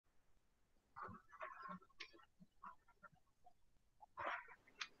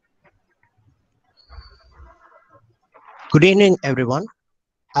Good evening, everyone.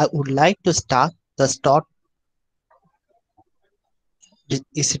 I would like to start the start.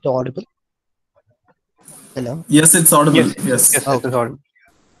 Is it audible? Hello. Yes, it's audible. Yes, Yes. yes, it is Okay. audible.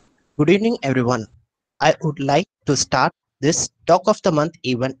 Good evening, everyone. I would like to start this talk of the month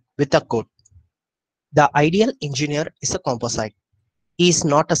event with a quote. The ideal engineer is a composite. He is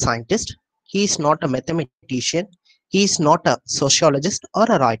not a scientist. He is not a mathematician. He is not a sociologist or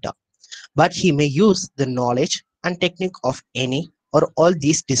a writer. But he may use the knowledge and technique of any or all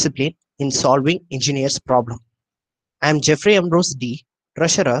these disciplines in solving engineers' problem. I am Jeffrey Ambrose D,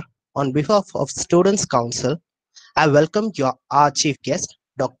 Treasurer. On behalf of Students' Council, I welcome our Chief Guest,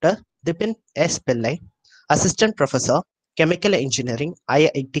 Dr. Dipin S. Pillai, Assistant Professor, Chemical Engineering,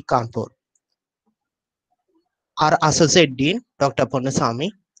 IIT Kanpur, our Associate Dean, Dr. Ponnasamy,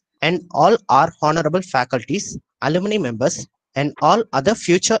 and all our honorable faculties, alumni members, and all other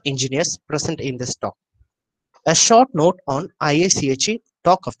future engineers present in this talk. A short note on IIChE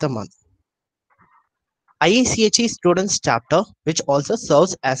Talk of the Month. IIChE Students Chapter, which also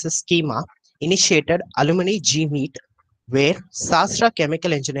serves as a schema, initiated Alumni G-Meet, where Sastra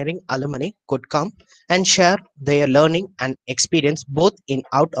Chemical Engineering alumni could come and share their learning and experience both in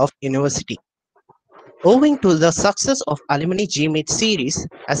out of university. Owing to the success of Alumni G-Meet series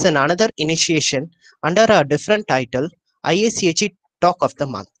as another initiation under a different title, IIChE Talk of the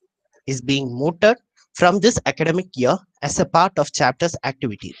Month is being mooted from this academic year as a part of chapter's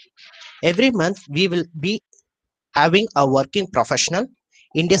activity. Every month, we will be having a working professional,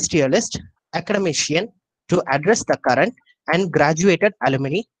 industrialist, academician to address the current and graduated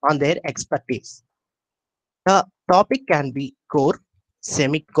alumni on their expertise. The topic can be core,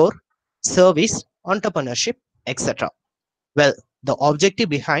 semi-core, service, entrepreneurship, etc. Well, the objective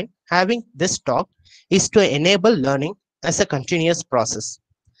behind having this talk is to enable learning as a continuous process.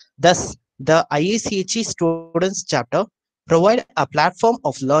 Thus, the IIChE Students Chapter provide a platform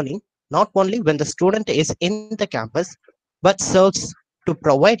of learning not only when the student is in the campus, but serves to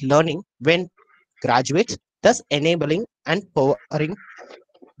provide learning when graduates, thus enabling and powering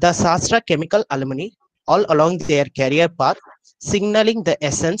the Sastra chemical alumni all along their career path, signaling the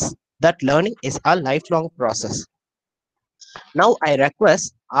essence that learning is a lifelong process. Now, I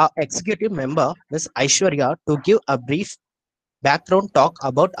request our executive member, Ms. Aishwarya, to give a brief background talk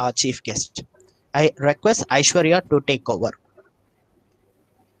about our chief guest. I request Aishwarya to take over.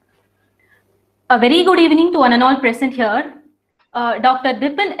 A very good evening to one and all present here. Dr.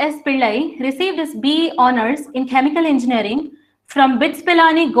 Dipin S. Pillai received his BE Honours in Chemical Engineering from BITS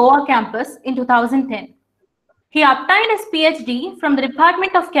Pilani, Goa campus in 2010. He obtained his PhD from the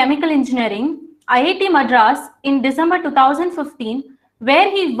Department of Chemical Engineering, IIT Madras in December 2015,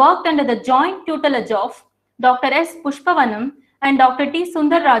 where he worked under the joint tutelage of Dr. S. Pushpavanam and Dr. T.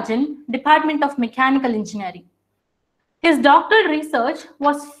 Sundararajan, Department of Mechanical Engineering. His doctoral research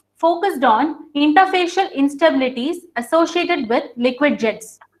was focused on interfacial instabilities associated with liquid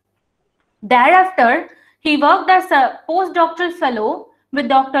jets. Thereafter, he worked as a postdoctoral fellow with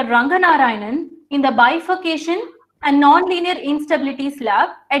Dr. Ranganarayanan in the bifurcation and nonlinear instabilities lab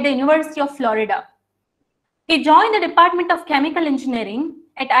at the University of Florida. He joined the Department of Chemical Engineering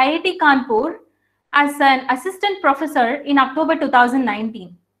at IIT Kanpur as an assistant professor in October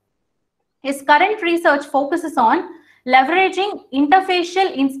 2019. His current research focuses on leveraging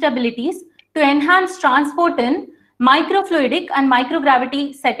interfacial instabilities to enhance transport in microfluidic and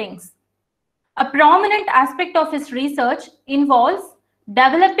microgravity settings. A prominent aspect of his research involves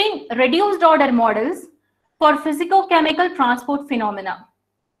developing reduced order models for physicochemical transport phenomena.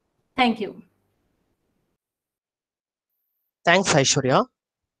 Thank you. Thanks, Aishwarya.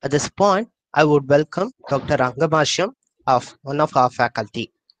 At this point, I would welcome Dr. Rangamasham of one of our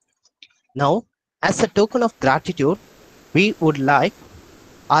faculty. Now, as a token of gratitude, we would like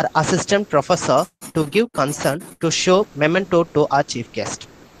our assistant professor to give consent to show memento to our chief guest.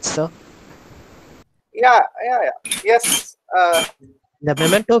 Sir, Yes. the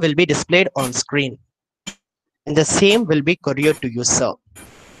memento will be displayed on screen, and the same will be couriered to you, sir.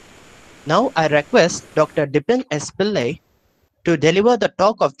 Now, I request Dr. Dipin S. Pillai to deliver the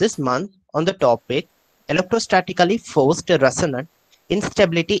talk of this month on the topic Electrostatically Forced Resonant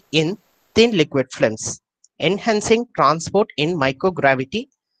Instability in Thin Liquid Films, Enhancing Transport in Microgravity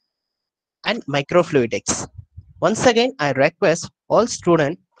and Microfluidics. Once again, I request all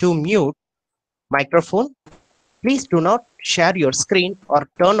students to mute microphone. Please do not share your screen or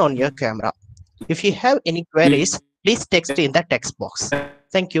turn on your camera. If you have any queries, please text in the text box.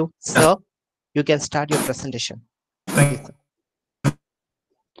 Thank you. Sir, you can start your presentation. Thank you.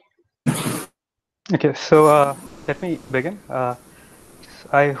 Okay, so let me begin.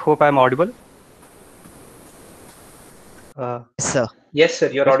 I hope I'm audible. Sir. Yes, sir.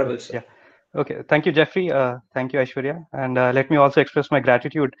 You're Yes, audible, sir. yeah. Okay. Thank you, Jeffrey. Thank you, Aishwarya. And let me also express my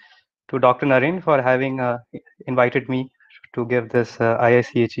gratitude to Dr. Naren for having invited me to give this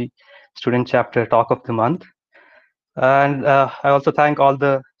IIChE student chapter talk of the month. And I also thank all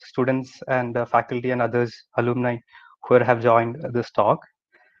the students and faculty and others, alumni who have joined this talk.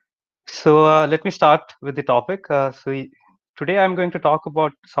 So let me start with the topic. Today I'm going to talk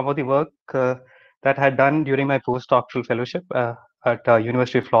about some of the work that I had done during my postdoctoral fellowship at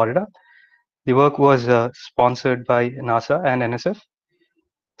University of Florida. The work was sponsored by NASA and NSF.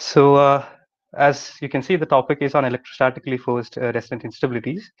 So as you can see, the topic is on electrostatically forced resonant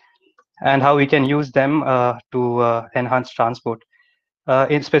instabilities and how we can use them to enhance transport,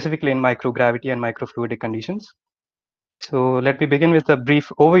 specifically in microgravity and microfluidic conditions. So let me begin with a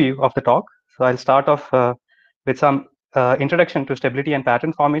brief overview of the talk. So I'll start off with some introduction to stability and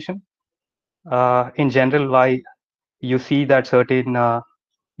pattern formation. In general, why you see that certain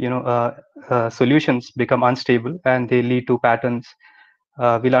solutions become unstable and they lead to patterns.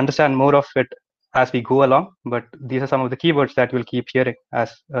 We'll understand more of it as we go along, but these are some of the keywords that you'll keep hearing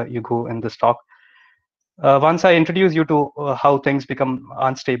as you go in this talk. Once I introduce you to how things become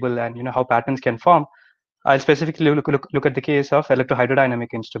unstable and how patterns can form, I'll specifically look at the case of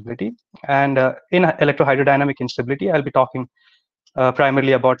electrohydrodynamic instability. And in electrohydrodynamic instability, I'll be talking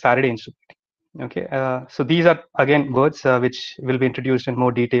primarily about Faraday instability. Okay, so these are again words which will be introduced in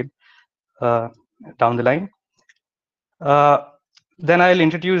more detail down the line. Then I'll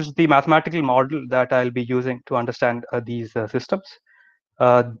introduce the mathematical model that I'll be using to understand these systems.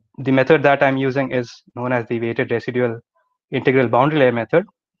 The method that I'm using is known as the weighted residual integral boundary layer method.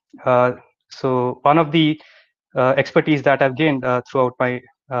 So one of the expertise that I've gained throughout my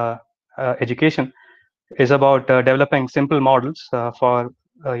education is about developing simple models for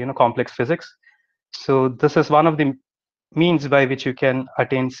complex physics. So this is one of the means by which you can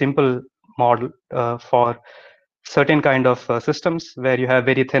attain simple model for certain kind of systems where you have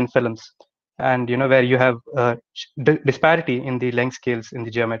very thin films and where you have disparity in the length scales in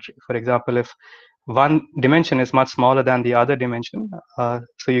the geometry. For example, if one dimension is much smaller than the other dimension,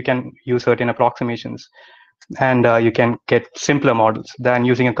 so you can use certain approximations and you can get simpler models than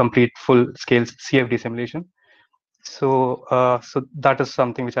using a complete full scale CFD simulation. So so that is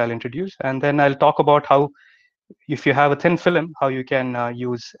something which I'll introduce, and then I'll talk about how if you have a thin film, how you can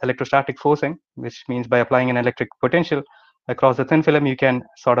use electrostatic forcing, which means by applying an electric potential across the thin film, you can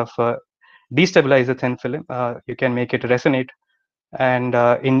sort of destabilize the thin film. You can make it resonate and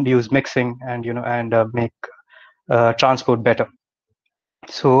induce mixing and make transport better.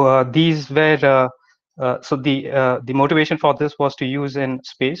 So these were so the motivation for this was to use in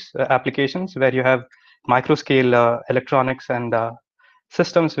space applications where you have micro scale electronics and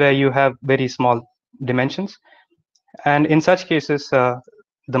systems where you have very small dimensions. And in such cases, the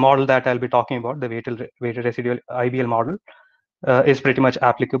model that I'll be talking about, the weighted residual IBL model, is pretty much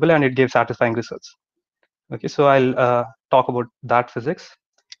applicable and it gives satisfying results. Okay, so I'll talk about that physics.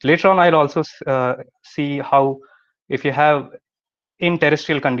 Later on, I'll also see how if you have in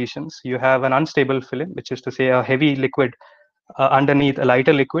terrestrial conditions, you have an unstable film, which is to say a heavy liquid underneath a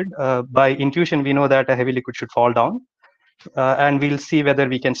lighter liquid. By intuition, we know that a heavy liquid should fall down, and we'll see whether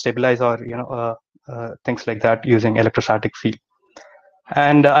we can stabilize or things like that using electrostatic field.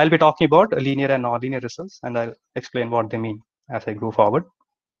 And I'll be talking about linear and nonlinear results, and I'll explain what they mean as I go forward.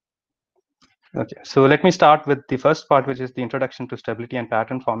 Okay, so let me start with the first part, which is the introduction to stability and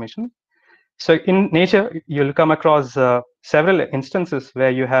pattern formation. So in nature, you'll come across several instances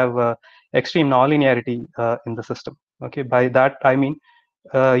where you have extreme nonlinearity in the system. Okay, by that I mean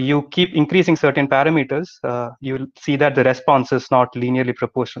you keep increasing certain parameters, you'll see that the response is not linearly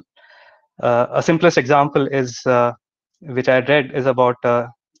proportional. A simplest example is which I read is about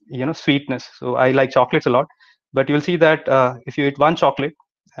sweetness. So I like chocolates a lot, but you'll see that if you eat one chocolate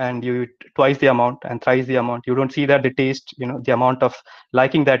and you eat twice the amount and thrice the amount, you don't see that the taste, the amount of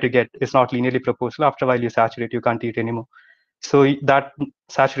liking that you get is not linearly proportional. After a while, you saturate, you can't eat anymore. So that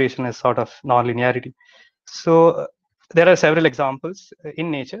saturation is sort of nonlinearity. So there are several examples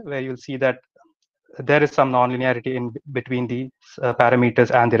in nature where you'll see that there is some nonlinearity in between the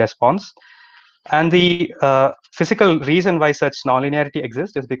parameters and the response. And the physical reason why such nonlinearity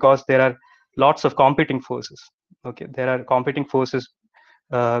exists is because there are lots of competing forces. Okay, there are competing forces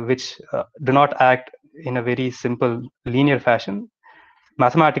which do not act in a very simple linear fashion.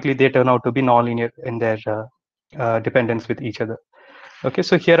 Mathematically, they turn out to be nonlinear in their dependence with each other. Okay,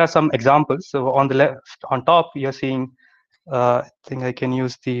 so here are some examples. So on the left, on top, you're seeing, I think I can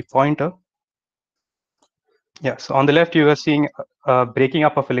use the pointer. Yeah, so on the left, you are seeing breaking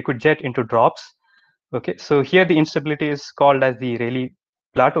up of a liquid jet into drops. Okay, so here the instability is called as the Rayleigh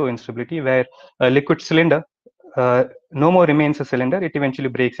plateau instability, where a liquid cylinder no more remains a cylinder, it eventually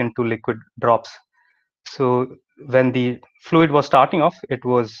breaks into liquid drops. So when the fluid was starting off, it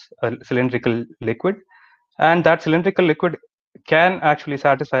was a cylindrical liquid, and that cylindrical liquid can actually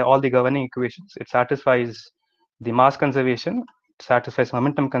satisfy all the governing equations. It satisfies the mass conservation, it satisfies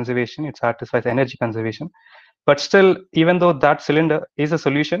momentum conservation, it satisfies energy conservation. But still, even though that cylinder is a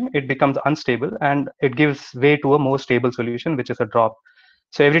solution, it becomes unstable and it gives way to a more stable solution, which is a drop.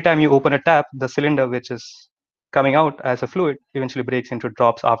 So every time you open a tap, the cylinder which is coming out as a fluid eventually breaks into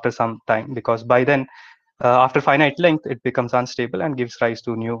drops after some time, because by then, after finite length, it becomes unstable and gives rise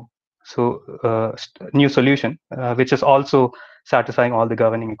to new solution, which is also satisfying all the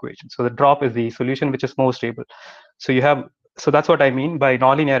governing equations. So the drop is the solution which is more stable. So you have, so that's what I mean by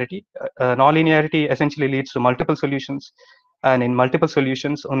nonlinearity. Nonlinearity essentially leads to multiple solutions, and in multiple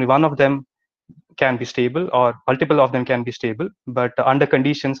solutions, only one of them can be stable, or multiple of them can be stable, but under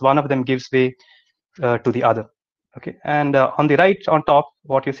conditions, one of them gives way to the other. Okay, and on the right on top,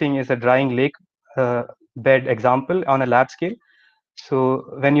 what you're seeing is a drying lake bed example on a lab scale.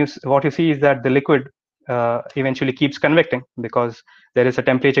 So when what you see is that the liquid eventually keeps convecting because there is a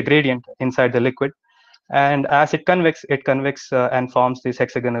temperature gradient inside the liquid, and as it convects and forms these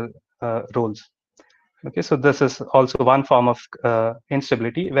hexagonal rolls. Okay, so this is also one form of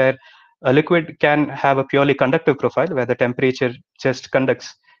instability, where a liquid can have a purely conductive profile where the temperature just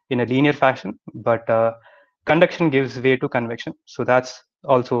conducts in a linear fashion, but conduction gives way to convection. So that's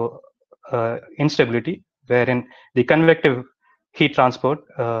also instability, wherein the convective heat transport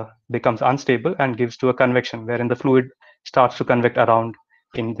becomes unstable and gives to a convection, wherein the fluid starts to convect around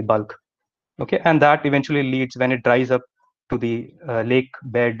in the bulk. Okay, and that eventually leads, when it dries up, to the lake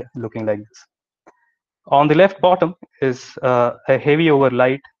bed looking like this. On the left bottom is a heavy over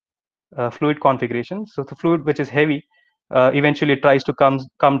light fluid configuration. So the fluid which is heavy eventually tries to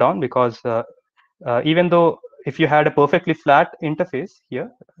come down, because even though if you had a perfectly flat interface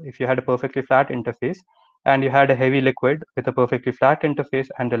here, if you had a perfectly flat interface and you had a heavy liquid with a perfectly flat interface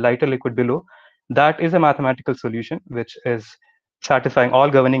and a lighter liquid below, that is a mathematical solution which is satisfying all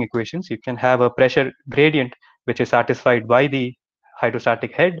governing equations. You can have a pressure gradient which is satisfied by the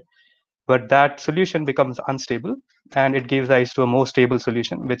hydrostatic head, but that solution becomes unstable and it gives rise to a more stable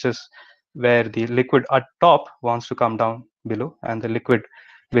solution, which is where the liquid at top wants to come down below and the liquid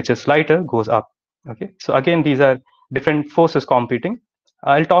which is lighter goes up. Okay, so again, these are different forces competing.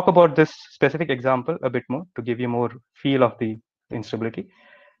 I'll talk about this specific example a bit more to give you more feel of the instability.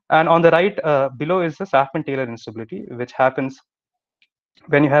 And on the right below is the Saffman-Taylor instability, which happens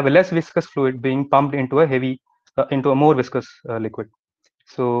when you have a less viscous fluid being pumped into a more viscous liquid.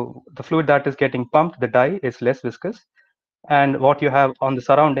 So the fluid that is getting pumped, the dye, is less viscous, and what you have on the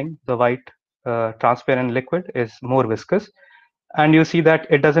surrounding, the white transparent liquid, is more viscous. And you see that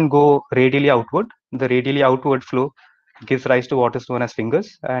it doesn't go radially outward. The radially outward flow gives rise to what is known as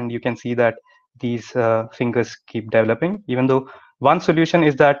fingers, and you can see that these fingers keep developing, even though one solution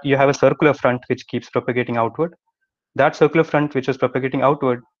is that you have a circular front which keeps propagating outward. That circular front which is propagating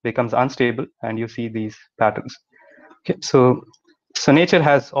outward becomes unstable, and you see these patterns. Okay, so nature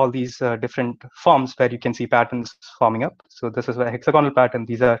has all these different forms where you can see patterns forming up. So this is a hexagonal pattern.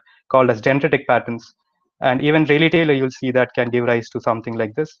 These are called as dendritic patterns. And even Rayleigh-Taylor, you'll see that can give rise to something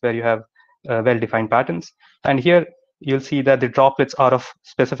like this, where you have well-defined patterns. And here you'll see that the droplets are of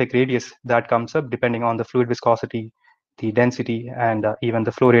specific radius that comes up depending on the fluid viscosity, the density, and even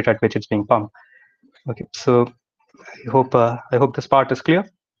the flow rate at which it's being pumped. Okay, so I hope this part is clear.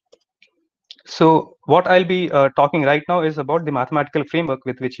 So what I'll be talking right now is about the mathematical framework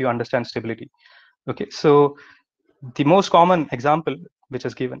with which you understand stability. Okay, so the most common example which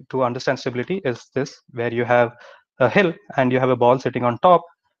is given to understand stability is this, where you have a hill and you have a ball sitting on top,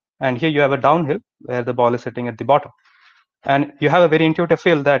 and here you have a downhill where the ball is sitting at the bottom. And you have a very intuitive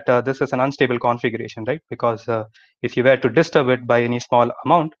feel that this is an unstable configuration, right? Because if you were to disturb it by any small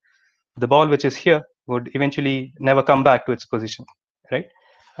amount, the ball which is here would eventually never come back to its position, right?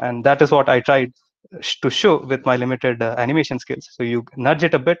 And that is what I tried to show with my limited animation skills. So you nudge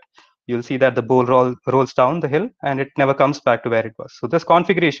it a bit, you'll see that the ball rolls down the hill and it never comes back to where it was. So this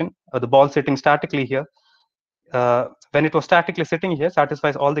configuration, the ball sitting statically here, when it was statically sitting here,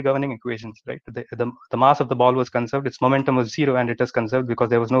 satisfies all the governing equations, right? The mass of the ball was conserved, its momentum was 0, and it is conserved because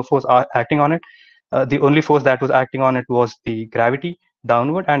there was no force acting on it. The only force that was acting on it was the gravity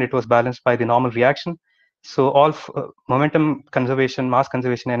downward, and it was balanced by the normal reaction. So all momentum conservation, mass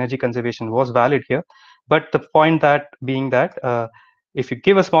conservation, energy conservation was valid here. But the point that being that if you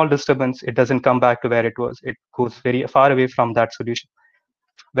give a small disturbance, it doesn't come back to where it was. It goes very far away from that solution.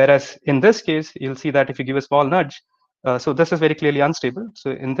 Whereas in this case, you'll see that if you give a small nudge, so this is very clearly unstable.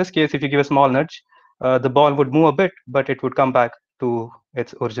 So in this case, if you give a small nudge, the ball would move a bit, but it would come back to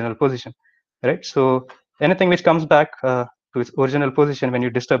its original position, right? So anything which comes back to its original position when you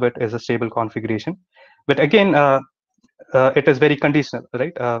disturb it is a stable configuration. But again, it is very conditional,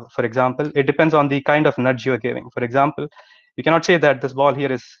 right? For example, it depends on the kind of nudge you are giving. For example, you cannot say that this ball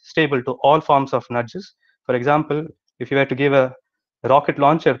here is stable to all forms of nudges. For example, if you were to give a rocket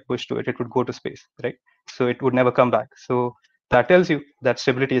launcher push to it, it would go to space, right? So it would never come back. So that tells you that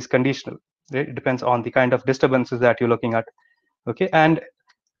stability is conditional, right? It depends on the kind of disturbances that you're looking at. Okay, and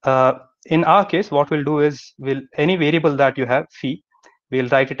in our case, what we'll do is any variable that you have, phi, we'll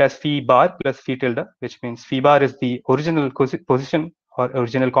write it as phi bar plus phi tilde, which means phi bar is the original position or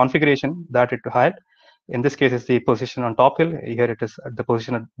original configuration that it had. In this case, it's the position on top hill. Here it is at the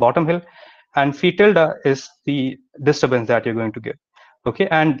position at bottom hill. And phi tilde is the disturbance that you're going to give. Okay,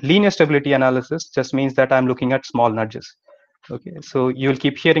 and linear stability analysis just means that I'm looking at small nudges. Okay, so you'll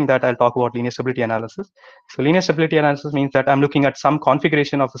keep hearing that I'll talk about linear stability analysis. So linear stability analysis means that I'm looking at some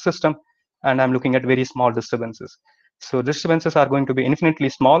configuration of the system and I'm looking at very small disturbances. So disturbances are going to be infinitely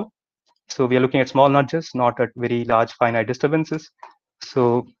small. So we are looking at small nudges, not at very large finite disturbances.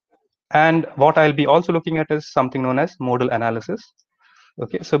 So, and what I'll be also looking at is something known as modal analysis.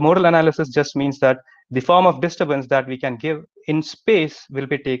 Okay, so modal analysis just means that the form of disturbance that we can give in space will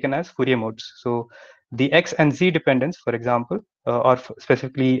be taken as Fourier modes. So the x and z dependence, for example, or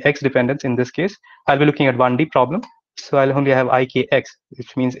specifically x dependence in this case, I'll be looking at 1D problem. So I'll only have IKX,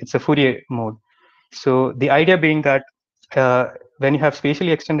 which means it's a Fourier mode. So the idea being that when you have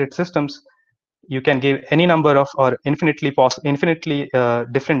spatially extended systems, you can give any number of or infinitely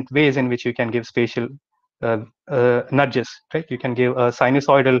different ways in which you can give spatial nudges, right? You can give a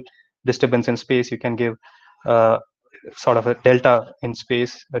sinusoidal disturbance in space. You can give sort of a delta in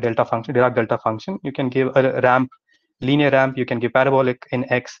space, a delta function, Dirac delta function. You can give a ramp, linear ramp. You can give parabolic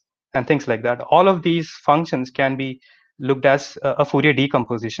in X and things like that. All of these functions can be looked as a Fourier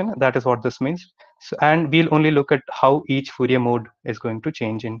decomposition. That is what this means. So, and we'll only look at how each Fourier mode is going to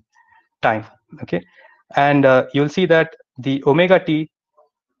change in time. Okay, and you'll see that the omega t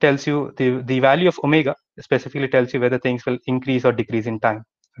tells you the value of omega specifically tells you whether things will increase or decrease in time.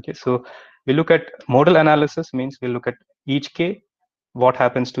 Okay, so we look at modal analysis, means we'll look at each k, what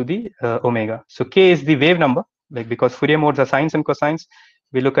happens to the omega. So k is the wave number, like because Fourier modes are sines and cosines,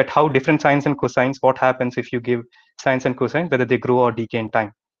 we look at how different sines and cosines, what happens if you give sines and cosines, whether they grow or decay in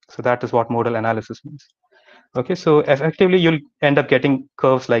time. So that is what modal analysis means. Okay, so effectively you'll end up getting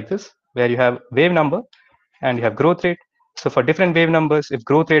curves like this, where you have wave number and you have growth rate. So for different wave numbers, if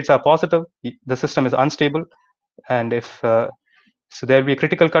growth rates are positive, the system is unstable. And if so, there will be a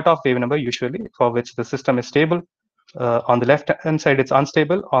critical cutoff wave number usually for which the system is stable. On the left hand side, it's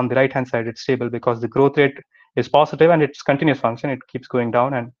unstable. On the right hand side, it's stable because the growth rate is positive and it's continuous function. It keeps going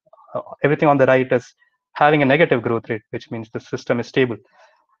down, and everything on the right is having a negative growth rate, which means the system is stable.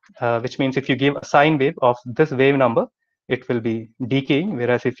 Which means if you give a sine wave of this wave number, it will be decaying,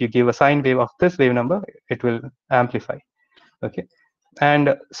 whereas if you give a sine wave of this wave number, it will amplify. Okay,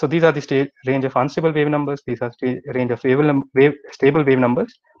 and so these are the range of unstable wave numbers. These are range of stable wave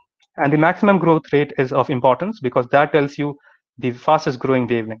numbers, and the maximum growth rate is of importance because that tells you the fastest growing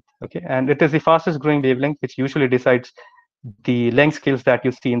wavelength. Okay, and it is the fastest growing wavelength which usually decides the length scales that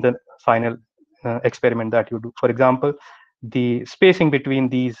you see in the final experiment that you do. For example, the spacing between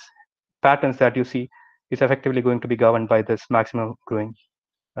these patterns that you see is effectively going to be governed by this maximum growing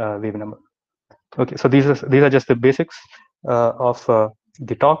wave number. Okay, so these are just the basics of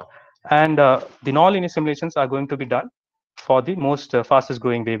the talk, and the nonlinear simulations are going to be done for the most fastest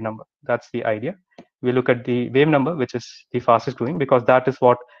growing wave number. That's the idea. We look at the wave number which is the fastest growing because that is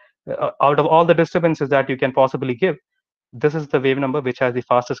what out of all the disturbances that you can possibly give, this is the wave number which has the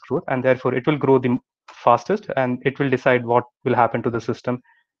fastest growth, and therefore it will grow the fastest, and it will decide what will happen to the system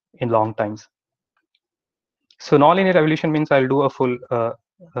in long times. So nonlinear evolution means I'll do a full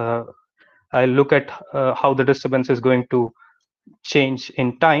I'll look at how the disturbance is going to change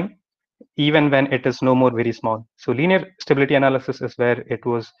in time, even when it is no more very small. So linear stability analysis is where it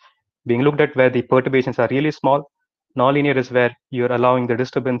was being looked at, where the perturbations are really small. Nonlinear is where you're allowing the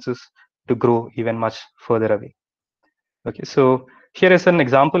disturbances to grow even much further away. Okay, so here is an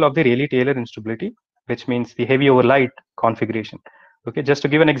example of the Rayleigh-Taylor instability, which means the heavy over light configuration. Okay, just to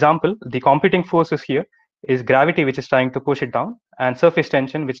give an example, the competing forces here is gravity, which is trying to push it down, and surface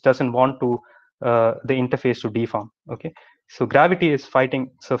tension, which doesn't want to the interface to deform. Okay, so gravity is fighting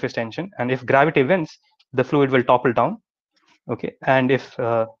surface tension, and if gravity wins, the fluid will topple down. Okay, and if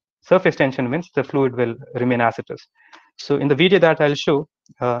surface tension wins, the fluid will remain as it is. So in the video that I'll show,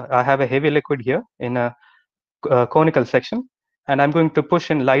 I have a heavy liquid here in a conical section, and I'm going to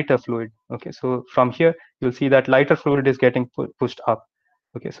push in lighter fluid. Okay, so from here you'll see that lighter fluid is getting pushed up.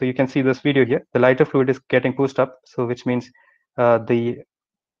 Okay, so you can see this video here. The lighter fluid is getting pushed up, so which means the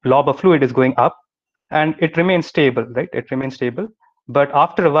lob of fluid is going up, and it remains stable, right? It remains stable, but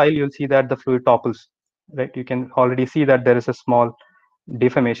after a while you'll see that the fluid topples, right? You can already see that there is a small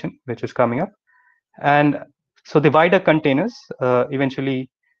deformation which is coming up, and so the wider containers eventually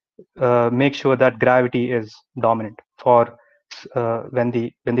make sure that gravity is dominant for when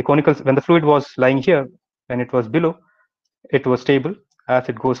the fluid was lying here, when it was below, it was stable. As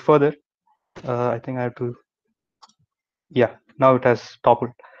it goes further, I think I have to, yeah, now it has toppled.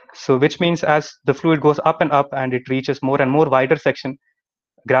 So which means as the fluid goes up and up and it reaches more and more wider section,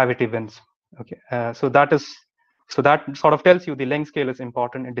 gravity wins. Okay, so that sort of tells you the length scale is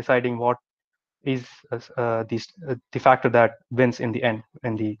important in deciding what is the factor that wins in the end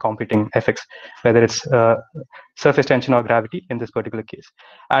in the competing effects, whether it's surface tension or gravity in this particular case.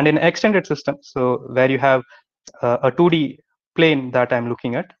 And in extended systems, so where you have a 2D plane that I'm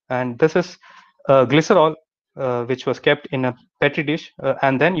looking at, and this is glycerol which was kept in a petri dish,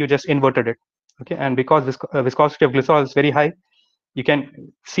 and then you just inverted it. Okay, and because viscosity of glycerol is very high, you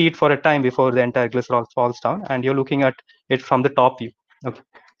can see it for a time before the entire glycerol falls down, and you're looking at it from the top view. Okay,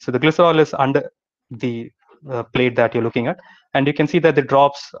 so the glycerol is under the plate that you're looking at, and you can see that the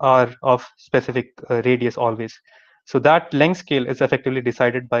drops are of specific radius always. So that length scale is effectively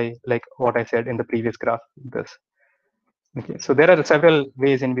decided by, like what I said in the previous graph. This. Okay, so there are several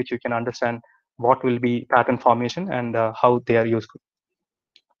ways in which you can understand what will be pattern formation and how they are useful.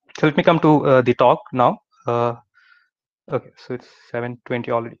 So let me come to the talk now. Okay, so it's 7:20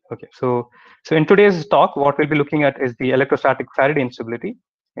 already. Okay, so in today's talk, what we'll be looking at is the electrostatic Faraday instability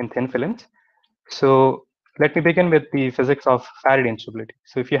in thin films. So let me begin with the physics of Faraday instability.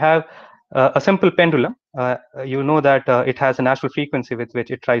 So if you have a simple pendulum, you know that it has a natural frequency with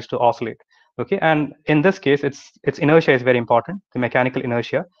which it tries to oscillate. Okay, and in this case, its inertia is very important, the mechanical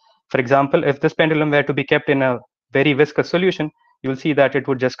inertia. For example, if this pendulum were to be kept in a very viscous solution, you will see that it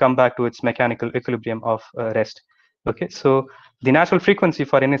would just come back to its mechanical equilibrium of rest. Okay, so the natural frequency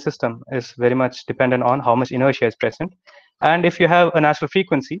for any system is very much dependent on how much inertia is present. And if you have a natural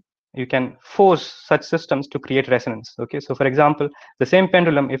frequency, you can force such systems to create resonance. Okay, so for example, the same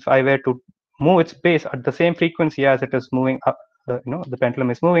pendulum, if I were to move its base at the same frequency as it is moving up, the pendulum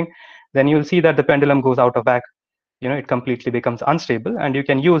is moving, then you'll see that the pendulum goes out of whack. It completely becomes unstable, and you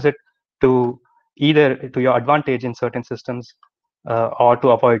can use it to either to your advantage in certain systems or to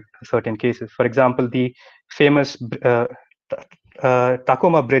avoid certain cases. For example, the famous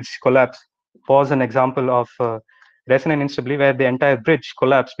Tacoma Bridge collapse was an example of resonant instability where the entire bridge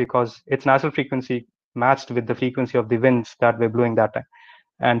collapsed because its natural frequency matched with the frequency of the winds that were blowing that time,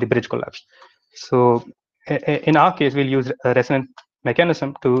 and the bridge collapsed. So in our case, we'll use a resonant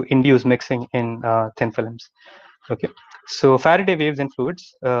mechanism to induce mixing in thin films. Okay, so Faraday waves in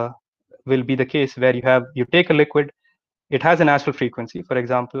fluids will be the case where you take a liquid, it has a natural frequency. For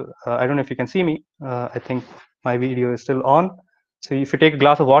example, I don't know if you can see me. I think my video is still on. So if you take a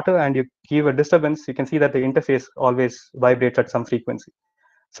glass of water and you give a disturbance, you can see that the interface always vibrates at some frequency.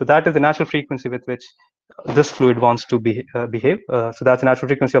 So that is the natural frequency with which this fluid wants to behave. So that's the natural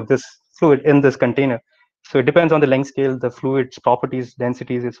frequency of this fluid in this container. So it depends on the length scale, the fluid's properties,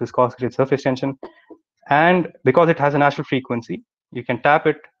 densities, its viscosity, its surface tension. And because it has a natural frequency, you can tap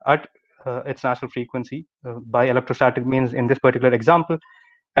it at its natural frequency by electrostatic means in this particular example,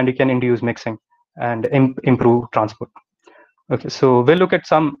 and you can induce mixing and improve transport. Okay, so we'll look at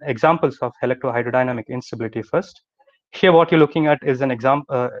some examples of electrohydrodynamic instability first. Here, what you're looking at is an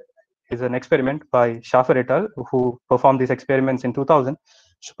example, is an experiment by Schaffer et al., who performed these experiments in 2000,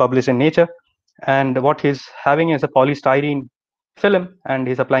 published in Nature. And what he's having is a polystyrene film, and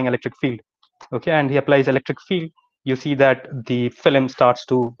he's applying electric field. Okay, and he applies electric field. You see that the film starts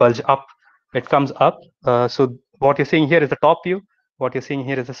to bulge up. It comes up. So what you're seeing here is the top view. What you're seeing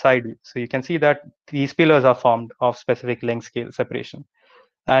here is the side view. So you can see that these pillars are formed of specific length scale separation.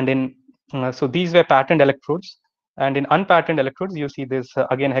 And in so these were patterned electrodes. And in unpatterned electrodes, you see this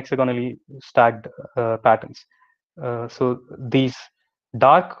again hexagonally stacked patterns. So these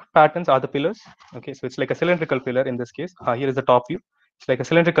dark patterns are the pillars. Okay, so it's like a cylindrical pillar in this case. Here is the top view. It's like a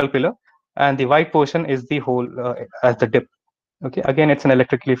cylindrical pillar, and the white portion is the hole as the dip. Okay, again, it's an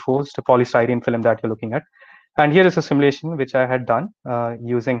electrically forced polystyrene film that you're looking at. And here is a simulation which I had done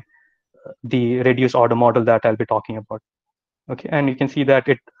using the reduced order model that I'll be talking about. Okay, and you can see that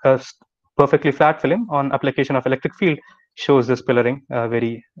it perfectly flat film on application of electric field shows this pillaring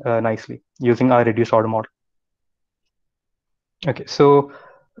very nicely using our reduced order model. Okay, so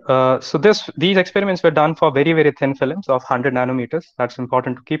these experiments were done for very, very thin films of 100 nanometers. That's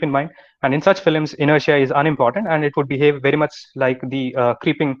important to keep in mind. And in such films, inertia is unimportant, and it would behave very much like the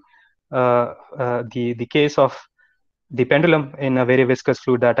creeping, the case of the pendulum in a very viscous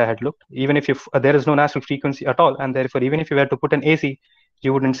fluid that I had looked. Even if there is no natural frequency at all, and therefore even if you were to put an AC,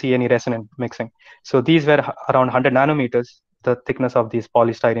 you wouldn't see any resonant mixing. So these were around 100 nanometers, the thickness of these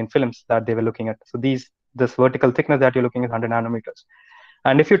polystyrene films that they were looking at. So this vertical thickness that you're looking at is 100 nanometers.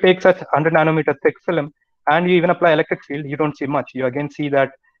 And if you take such 100 nanometer thick film and you even apply electric field, you don't see much. You again see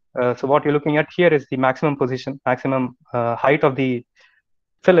that. So what you're looking at here is the maximum position, maximum height of the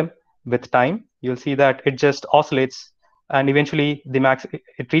film with time. You'll see that it just oscillates, and eventually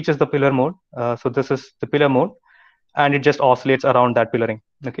it reaches the pillar mode. So this is the pillar mode, and it just oscillates around that pillaring.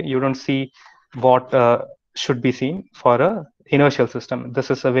 Okay, you don't see what should be seen for a inertial system.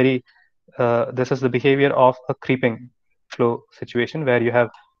 This is the behavior of a creeping flow situation where you have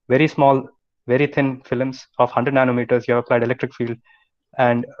very small, very thin films of 100 nanometers. You have applied electric field,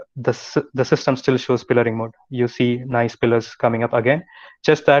 and the system still shows pillaring mode. You see nice pillars coming up again,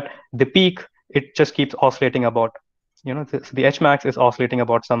 just that the peak, it just keeps oscillating about, the H max is oscillating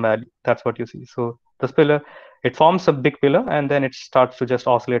about some value. That's what you see. So this pillar, it forms a big pillar, and then it starts to just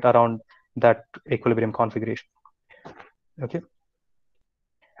oscillate around that equilibrium configuration. Okay.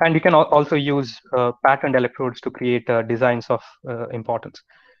 And you can also use patterned electrodes to create designs of importance.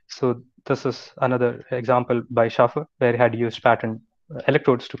 So this is another example by Schaffer, where he had used patterned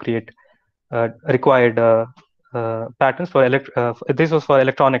electrodes to create required patterns for this was for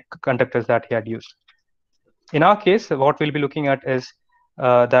electronic conductors that he had used. In our case, what we'll be looking at is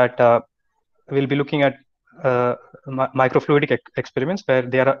that we'll be looking at microfluidic experiments where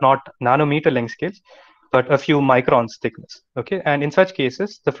there are not nanometer length scales, but a few microns thickness. Okay, and in such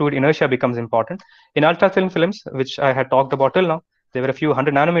cases, the fluid inertia becomes important. In ultra-thin films, which I had talked about till now, there were a few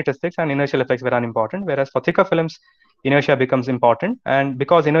 100 nanometers thick, and inertial effects were unimportant. Whereas for thicker films, inertia becomes important, and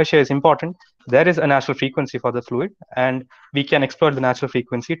because inertia is important, there is a natural frequency for the fluid, and we can exploit the natural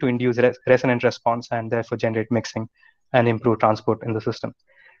frequency to induce resonant response and therefore generate mixing and improve transport in the system.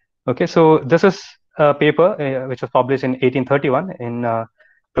 Okay, so this is a paper which was published in 1831 in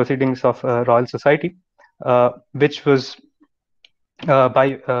Proceedings of Royal Society, which was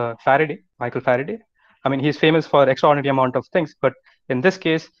by Faraday, Michael Faraday. I mean, he's famous for extraordinary amount of things, but in this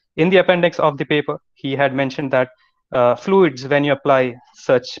case, in the appendix of the paper, he had mentioned that fluids, when you apply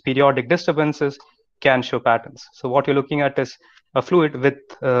such periodic disturbances, can show patterns. So what you're looking at is a fluid with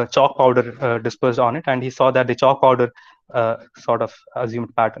chalk powder dispersed on it, and he saw that the chalk powder sort of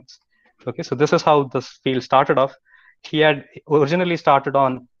assumed patterns. Okay, so this is how this field started off. He had originally started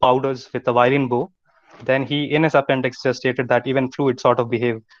on powders with a violin bow. Then he, in his appendix, just stated that even fluids sort of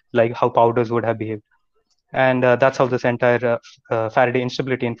behave like how powders would have behaved. And that's how this entire Faraday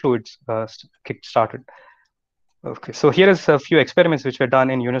instability in fluids kick-started. Okay, so here is a few experiments which were done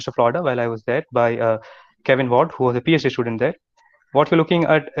in University of Florida while I was there by Kevin Ward, who was a PhD student there. What we're looking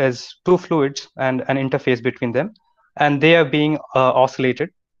at is two fluids and an interface between them, and they are being oscillated,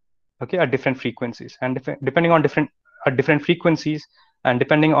 okay, at different frequencies. And depending on different frequencies, and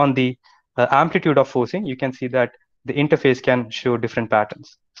depending on the amplitude of forcing, you can see that the interface can show different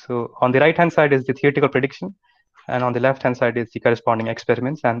patterns. So on the right-hand side is the theoretical prediction, and on the left-hand side is the corresponding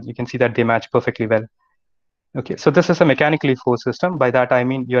experiments, and you can see that they match perfectly well. Okay, so this is a mechanically forced system. By that I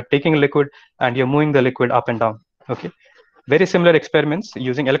mean you're taking a liquid and you're moving the liquid up and down. Okay, very similar experiments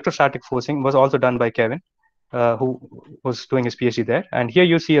using electrostatic forcing was also done by Kevin, who was doing his PhD there. And here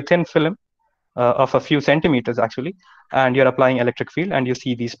you see a thin film of a few centimeters actually, and you're applying electric field, and you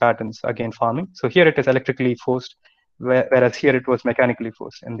see these patterns again forming. So here it is electrically forced, whereas here it was mechanically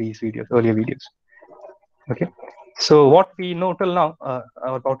forced in these videos, earlier videos. Okay, so what we know till now,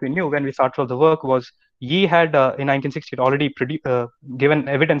 or what we knew when we started the work, was Yi had in 1960 already given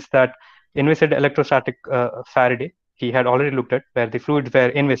evidence that inviscid electrostatic Faraday he had already looked at, where the fluids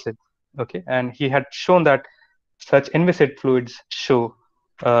were inviscid. Okay, and he had shown that such inviscid fluids show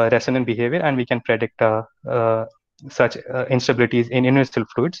resonant behavior, and we can predict such instabilities in inviscid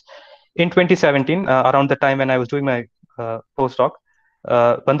fluids. In 2017, around the time when I was doing my postdoc,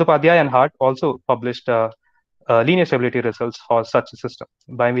 Bandyopadhyay and Hart also published linear stability results for such a system,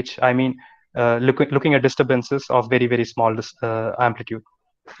 by which I mean looking at disturbances of very, very small amplitude.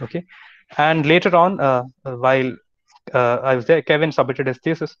 Okay, and later on, while I was there, Kevin submitted his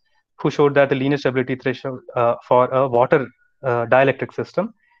thesis, who showed that the linear stability threshold for a water dielectric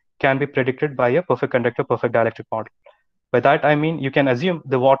system can be predicted by a perfect conductor, perfect dielectric model. By that I mean you can assume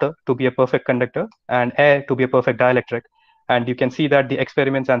the water to be a perfect conductor and air to be a perfect dielectric, and you can see that the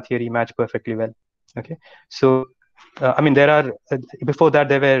experiments and theory match perfectly well. Okay, so I mean, there are before that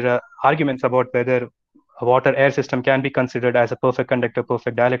there were arguments about whether a water-air system can be considered as a perfect conductor,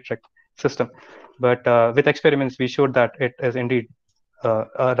 perfect dielectric system. But with experiments, we showed that it is indeed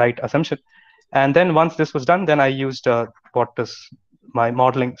a right assumption. And then once this was done, then I used what is my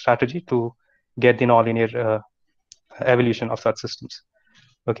modeling strategy to get the nonlinear evolution of such systems.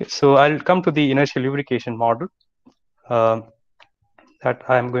 Okay, so I'll come to the inertial lubrication model that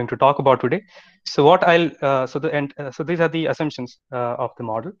I'm going to talk about today. So what so these are the assumptions of the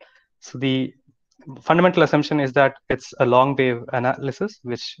model. So the fundamental assumption is that it's a long wave analysis,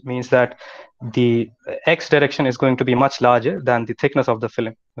 which means that the x direction is going to be much larger than the thickness of the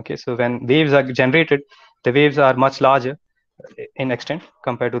film. Okay, so when waves are generated, the waves are much larger in extent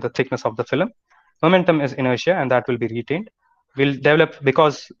compared to the thickness of the film. Momentum is inertia, and that will be retained. We'll develop,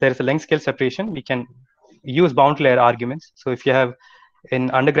 because there is a length scale separation, we can use boundary layer arguments. So if you have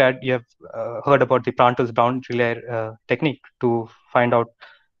in undergrad, you have heard about the Prandtl's boundary layer technique to find out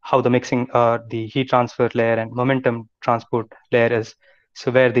how the mixing, the heat transfer layer and momentum transport layer is.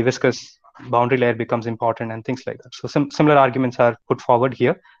 So where the viscous boundary layer becomes important and things like that. So similar arguments are put forward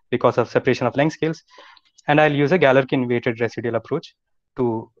here because of separation of length scales. And I'll use a Galerkin weighted residual approach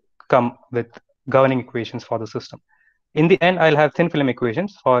to come with governing equations for the system. In the end, I'll have thin film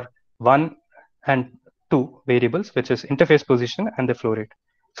equations for 1 and 2 variables, which is interface position and the flow rate.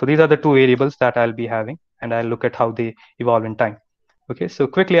 So these are the 2 variables that I'll be having, and I'll look at how they evolve in time. Okay, so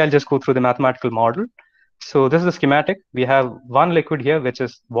quickly I'll just go through the mathematical model. So this is the schematic. We have one liquid here, which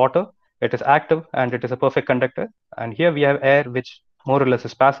is water. It is active and it is a perfect conductor. And here we have air, which more or less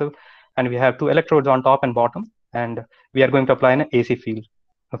is passive. And we have 2 electrodes on top and bottom. And we are going to apply an AC field.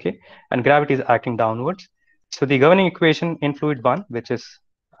 Okay, and gravity is acting downwards. So the governing equation in fluid 1, which is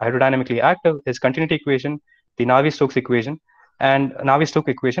hydrodynamically active, is continuity equation, the Navier-Stokes equation, and Navier-Stokes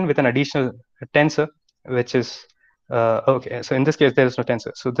equation with an additional tensor, which is okay. So in this case, there is no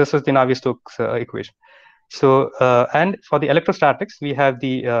tensor. So this is the Navier-Stokes equation. So and for the electrostatics, we have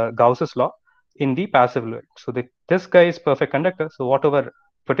the Gauss's law in the passive fluid. So this guy is perfect conductor. So whatever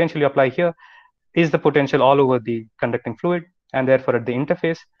potential you apply here is the potential all over the conducting fluid, and therefore at the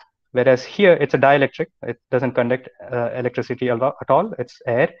interface. Whereas here it's a dielectric, it doesn't conduct electricity at all, it's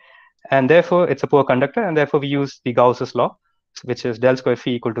air, and therefore it's a poor conductor, and therefore we use the Gauss's law, which is del square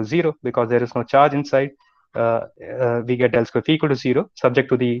phi equal to 0, because there is no charge inside. We get del square phi equal to 0, subject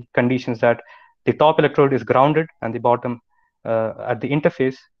to the conditions that the top electrode is grounded and the bottom at the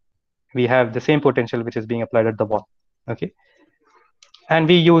interface, we have the same potential which is being applied at the wall. Okay, and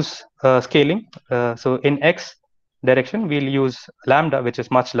we use scaling. So in x direction, we'll use lambda, which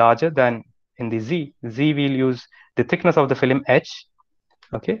is much larger than in the z. Z, we'll use the thickness of the film h.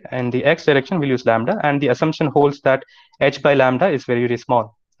 Okay, and the x direction, we'll use lambda, and the assumption holds that h by lambda is very, very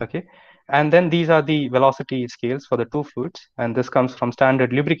small. Okay, and then these are the velocity scales for the 2 fluids, and this comes from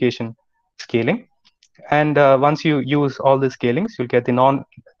standard lubrication scaling. And once you use all the scalings, you'll get the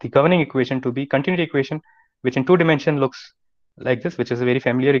governing equation to be continuity equation, which in 2 dimension looks like this, which is a very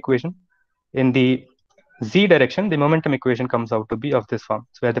familiar equation. In the z direction, the momentum equation comes out to be of this form.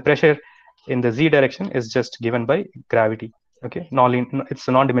 So where the pressure in the z direction is just given by gravity. Okay, it's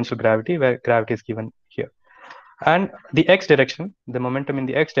a non-dimensional gravity where gravity is given here. And the x direction, the momentum in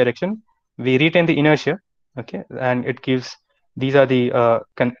the x direction, we retain the inertia. Okay, and it gives, these are the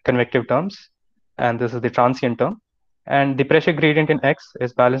convective terms, and this is the transient term. And the pressure gradient in x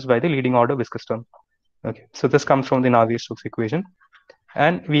is balanced by the leading order viscous term. Okay, so this comes from the Navier-Stokes equation.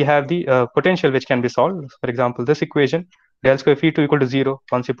 And we have the potential which can be solved. For example, this equation, del square phi2 equal to 0.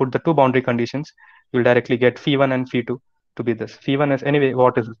 Once you put the 2 boundary conditions, you'll directly get phi1 and phi2 to be this. Phi1 is anyway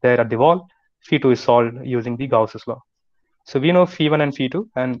what is there at the wall. Phi2 is solved using the Gauss's law. So we know phi1 and phi2,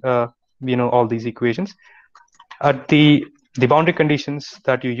 and we know all these equations. At the boundary conditions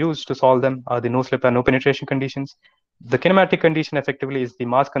that you use to solve them are the no slip and no penetration conditions. The kinematic condition effectively is the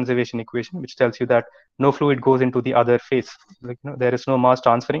mass conservation equation, which tells you that no fluid goes into the other phase. Like, there is no mass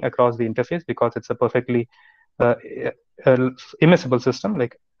transferring across the interface because it's a perfectly immiscible system.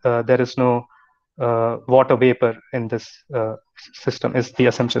 Like there is no water vapor in this system is the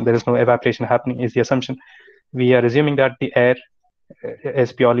assumption. There is no evaporation happening is the assumption. We are assuming that the air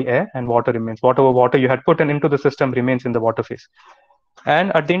is purely air and water remains. Whatever water you had put into the system remains in the water phase.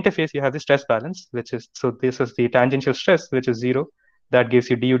 And at the interface, you have the stress balance, which is, so this is the tangential stress, which is 0. That gives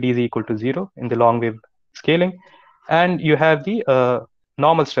you du dz equal to 0 in the long wave scaling. And you have the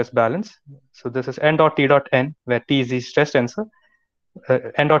normal stress balance. So this is n dot t dot n, where t is the stress tensor.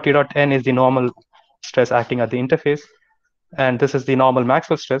 N dot t dot n is the normal stress acting at the interface. And this is the normal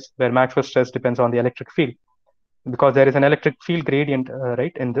Maxwell stress, where Maxwell stress depends on the electric field. Because there is an electric field gradient,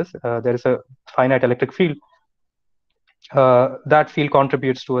 right, in this. There is a finite electric field. that field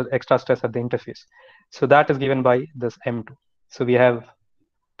contributes to extra stress at the interface. So that is given by this M2. So we have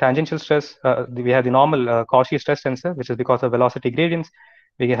tangential stress, we have the normal Cauchy stress tensor, which is because of velocity gradients.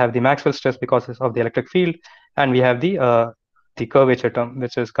 We have the Maxwell stress because of the electric field, and we have the curvature term,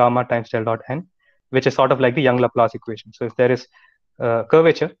 which is gamma times del dot n, which is sort of like the Young-Laplace equation. So if there is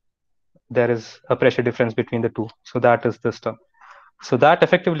curvature, there is a pressure difference between the two. So that is this term. So that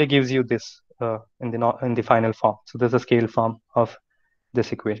effectively gives you this in the final form. So this is a scale form of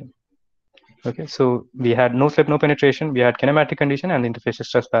this equation. Okay, so we had no slip, no penetration, we had kinematic condition and the interface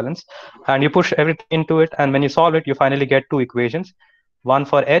stress balance, and you push everything into it, and when you solve it, you finally get two equations, one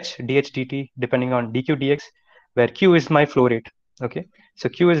for H, dH dt, depending on dq dx, where Q is my flow rate. Okay, so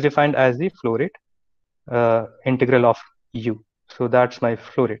Q is defined as the flow rate integral of U. So that's my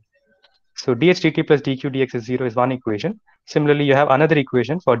flow rate. So dH dt plus dq dx is 0 is one equation. Similarly, you have another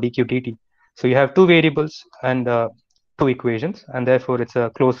equation for dq dt. So you have two variables and two equations, and therefore it's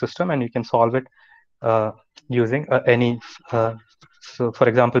a closed system, and you can solve it using any. So, for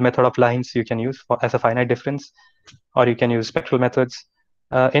example, method of lines you can use as a finite difference, or you can use spectral methods.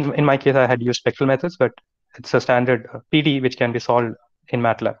 In my case, I had used spectral methods, but it's a standard PD which can be solved in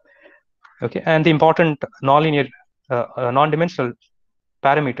MATLAB. Okay, and the important nonlinear, non-dimensional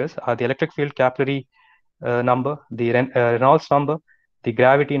parameters are the electric field capillary number, the Reynolds number, the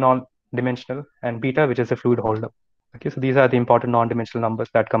gravity non-dimensional, and beta, which is the fluid holdup. Okay, so these are the important non-dimensional numbers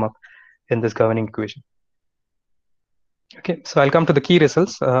that come up in this governing equation. Okay, so I'll come to the key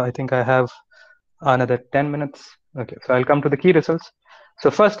results. I think I have another 10 minutes. Okay, so I'll come to the key results. So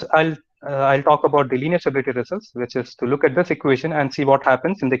first, I'll talk about the linear stability results, which is to look at this equation and see what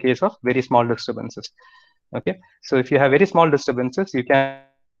happens in the case of very small disturbances. Okay, so if you have very small disturbances, you can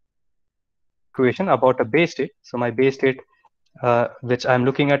equation about a base state. So my base state, which I'm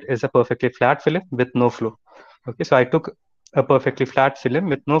looking at, is a perfectly flat film with no flow. Okay, so I took a perfectly flat film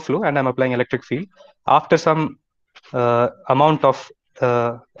with no flow, and I'm applying electric field. After some amount of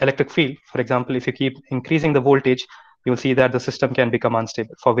electric field, for example, if you keep increasing the voltage, you'll see that the system can become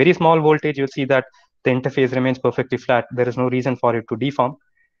unstable. For very small voltage, you'll see that the interface remains perfectly flat. There is no reason for it to deform.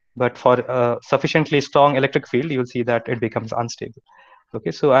 But for sufficiently strong electric field, you'll see that it becomes unstable.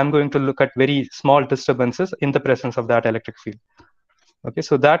 Okay, so I'm going to look at very small disturbances in the presence of that electric field. Okay,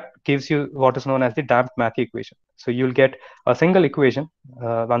 so that gives you what is known as the damped Matthew equation. So you'll get a single equation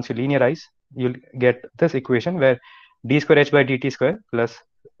once you linearize. You'll get this equation where d square h by dt square plus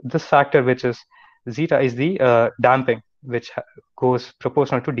this factor, which is zeta, is the damping, which goes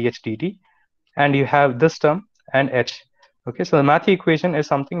proportional to dh dt, and you have this term and h. Okay, so the Matthew equation is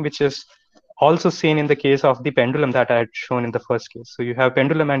something which is also seen in the case of the pendulum that I had shown in the first case. So you have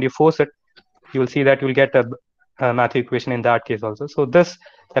pendulum and you force it, you will see that you'll get a Matthew equation in that case also. So this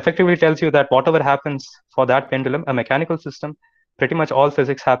effectively tells you that whatever happens for that pendulum, a mechanical system, pretty much all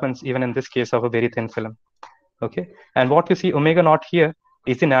physics happens even in this case of a very thin film. Okay, and what you see omega naught here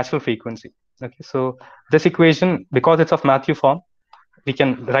is the natural frequency. Okay, so this equation, because it's of Matthew form, we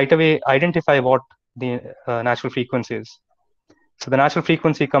can right away identify what the natural frequency is. So the natural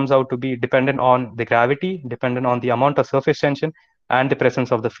frequency comes out to be dependent on the gravity, dependent on the amount of surface tension, and the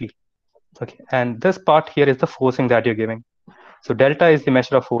presence of the field. Okay, and this part here is the forcing that you're giving. So delta is the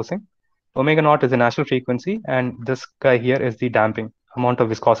measure of forcing, omega naught is the natural frequency, and this guy here is the damping, amount of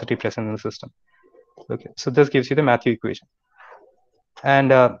viscosity present in the system. Okay, so this gives you the Matthew equation.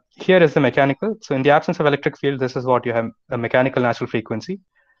 And here is the mechanical. So in the absence of electric field, this is what you have, a mechanical natural frequency.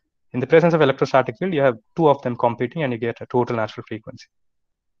 In the presence of electrostatic field, you have two of them competing and you get a total natural frequency.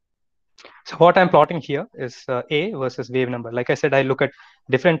 So what I'm plotting here is A versus wave number. Like I said, I look at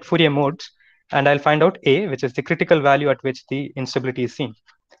different Fourier modes and I'll find out A, which is the critical value at which the instability is seen.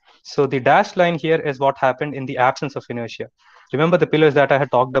 So the dashed line here is what happened in the absence of inertia. Remember the pillars that I had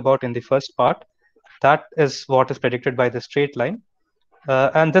talked about in the first part? That is what is predicted by the straight line.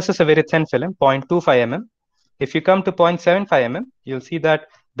 And this is a very thin film, 0.25 mm. If you come to 0.75 mm, you'll see that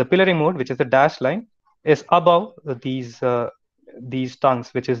the pillaring mode, which is the dashed line, is above these tongues,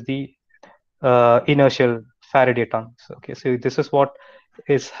 which is the inertial Faraday tongues. Okay, so this is what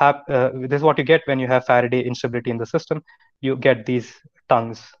is this is what you get when you have Faraday instability in the system. You get these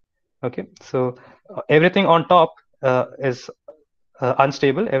tongues. Okay, so everything on top is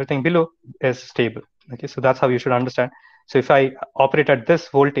unstable. Everything below is stable. Okay, so that's how you should understand. So if I operate at this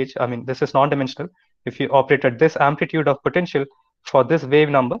voltage, I mean, this is non-dimensional. If you operate at this amplitude of potential for this wave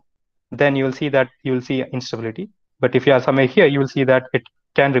number, then you will see that you will see instability. But if you are somewhere here, you will see that it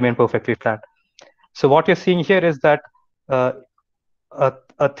can remain perfectly flat. So what you're seeing here is that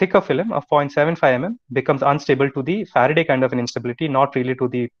a thicker film of 0.75 mm becomes unstable to the Faraday kind of an instability, not really to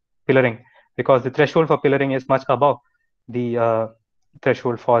the pillaring, because the threshold for pillaring is much above the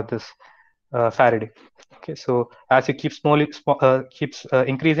threshold for this Faraday. Okay, so as you keep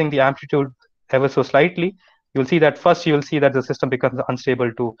increasing the amplitude ever so slightly, you'll see that first you'll see that the system becomes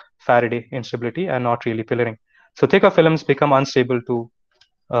unstable to Faraday instability and not really pillaring. So thicker films become unstable to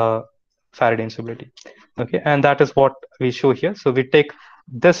Faraday instability. Okay, and that is what we show here. So we take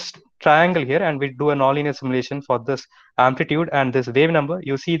this triangle here and we do a nonlinear simulation for this amplitude and this wave number.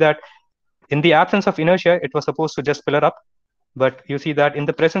 You see that in the absence of inertia, it was supposed to just pillar up. But you see that in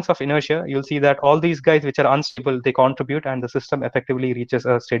the presence of inertia, you'll see that all these guys which are unstable, they contribute and the system effectively reaches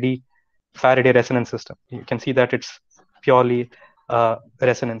a steady Faraday resonance system. You can see that it's purely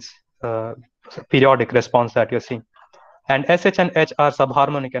resonance, periodic response that you're seeing. And SH and H are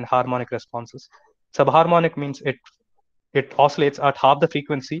subharmonic and harmonic responses. Subharmonic means it oscillates at half the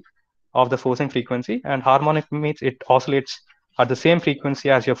frequency of the forcing frequency, and harmonic means it oscillates at the same frequency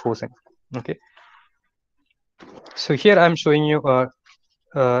as your forcing. Okay. So here I'm showing you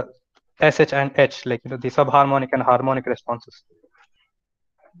SH and H, like the subharmonic and harmonic responses.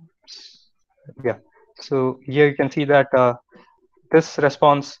 Yeah. So here you can see that this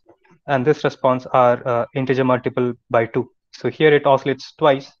response and this response are integer multiple by 2. So here it oscillates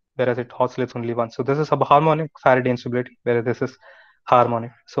twice, whereas it oscillates only once. So this is subharmonic Faraday instability, whereas this is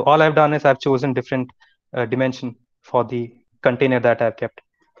harmonic. So all I've done is I've chosen different dimension for the container that I've kept.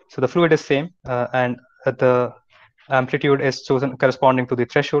 So the fluid is same, and the amplitude is chosen corresponding to the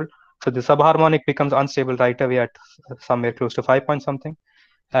threshold. So the subharmonic becomes unstable right away at somewhere close to 5 point something,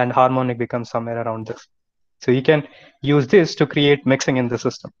 and harmonic becomes somewhere around this. So you can use this to create mixing in the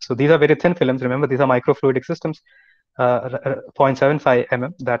system. So these are very thin films. Remember, these are microfluidic systems, 0.75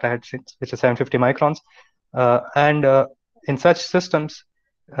 mm that I had seen, which is 750 microns. And in such systems,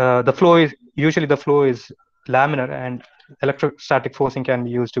 the flow is usually laminar, and electrostatic forcing can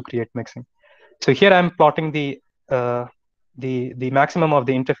be used to create mixing. So here I'm plotting the maximum of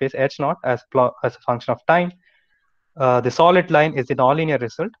the interface H0 as a function of time. The solid line is the nonlinear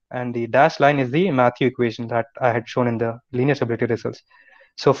result, and the dashed line is the Matthew equation that I had shown in the linear stability results.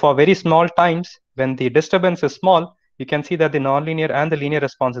 So for very small times, when the disturbance is small, you can see that the nonlinear and the linear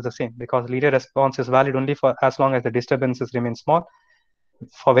response is the same, because linear response is valid only for as long as the disturbances remain small.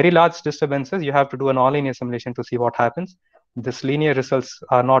 For very large disturbances, you have to do a nonlinear simulation to see what happens. This linear results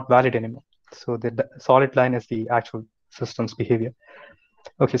are not valid anymore. So the solid line is the actual system's behavior.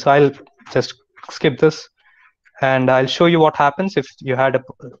 Okay, so I'll just skip this, and I'll show you what happens if you had a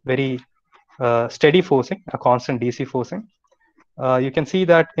very steady forcing, a constant DC forcing. You can see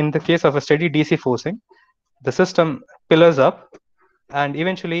that in the case of a steady DC forcing, the system pillars up, and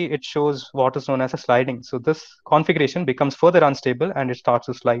eventually it shows what is known as a sliding. So this configuration becomes further unstable and it starts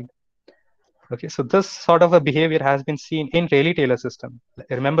to slide. Okay, so this sort of a behavior has been seen in Rayleigh-Taylor system.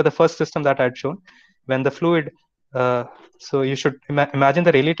 Remember the first system that I had shown, when the fluid, so you should imagine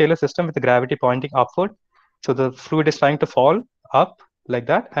the Rayleigh-Taylor system with the gravity pointing upward. So the fluid is trying to fall up like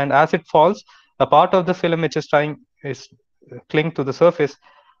that, and as it falls, a part of the film which is cling to the surface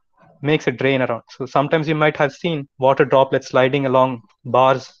makes it drain around. So sometimes you might have seen water droplets sliding along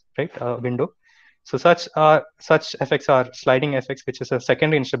bars, right, window. So such effects are sliding effects, which is a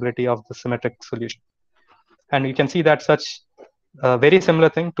secondary instability of the symmetric solution. And you can see that such very similar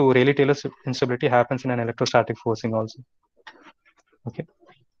thing to Rayleigh-Taylor instability happens in an electrostatic forcing also. Okay.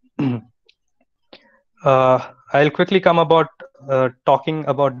 I'll quickly come about talking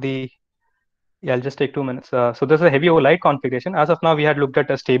about the. Yeah, I'll just take 2 minutes. So this is a heavy over light configuration. As of now, we had looked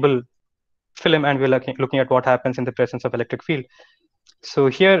at a stable film, and we're looking at what happens in the presence of electric field. So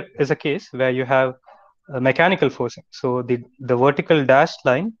here is a case where you have a mechanical forcing. So the vertical dashed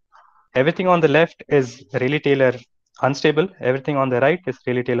line, everything on the left is Rayleigh-Taylor unstable. Everything on the right is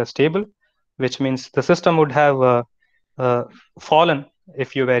Rayleigh-Taylor stable, which means the system would have fallen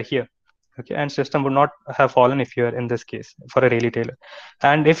if you were here. Okay, and system would not have fallen if you are in this case for a Rayleigh-Taylor.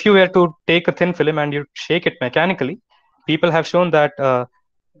 And if you were to take a thin film and you shake it mechanically, people have shown that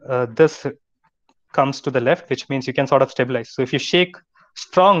this comes to the left, which means you can sort of stabilize. So if you shake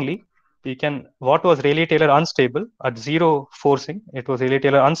strongly, you can, what was Rayleigh-Taylor unstable at zero forcing, it was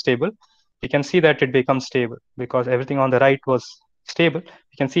Rayleigh-Taylor unstable. You can see that it becomes stable because everything on the right was stable.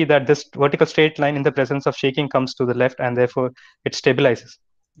 You can see that this vertical straight line in the presence of shaking comes to the left, and therefore it stabilizes.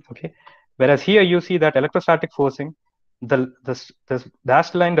 Okay. Whereas here you see that electrostatic forcing, the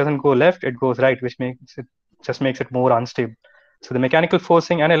dashed line doesn't go left, it goes right, which makes it more unstable. So the mechanical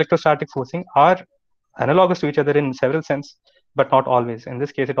forcing and electrostatic forcing are analogous to each other in several sense, but not always. In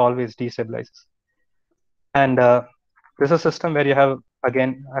this case, it always destabilizes. And this is a system where you have,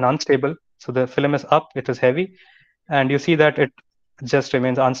 again, an unstable. So the film is up, it is heavy, and you see that it just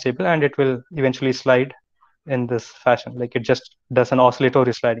remains unstable, and it will eventually slide in this fashion. Like it just does an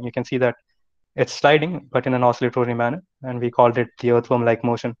oscillatory sliding. You can see that it's sliding, but in an oscillatory manner. And we called it the earthworm-like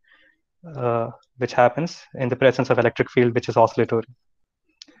motion, which happens in the presence of electric field, which is oscillatory.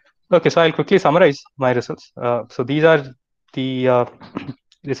 Okay, so I'll quickly summarize my results. So these are the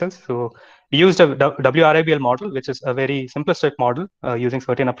results. So we used a WRIBL model, which is a very simplistic model using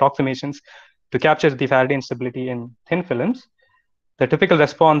certain approximations to capture the Faraday instability in thin films. The typical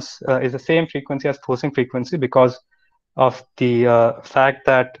response is the same frequency as forcing frequency because of the fact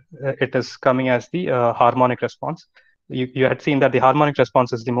that it is coming as the harmonic response. You had seen that the harmonic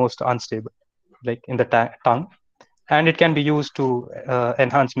response is the most unstable, like in the tongue, and it can be used to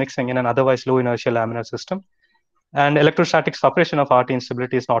enhance mixing in an otherwise low inertial laminar system. And electrostatic suppression of RT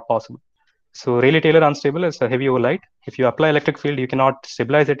instability is not possible. So Rayleigh-Taylor unstable is a heavy overlight. If you apply electric field, you cannot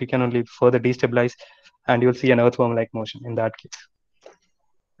stabilize it. You can only further destabilize, and you'll see an earthworm-like motion in that case.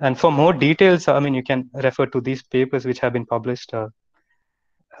 And for more details, I mean, you can refer to these papers which have been published.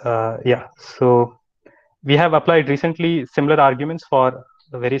 Yeah, so we have applied recently similar arguments for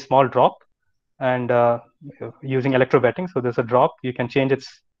a very small drop and using electrowetting. So there's a drop, you can change its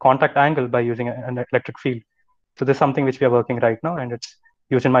contact angle by using an electric field. So this is something which we are working right now, and it's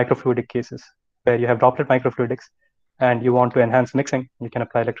used in microfluidic cases where you have droplet microfluidics and you want to enhance mixing, you can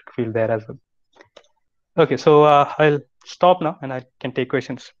apply electric field there as well. Okay, so I'll stop now and I can take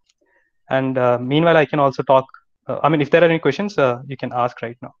questions. And meanwhile, I can also talk. I mean, if there are any questions, you can ask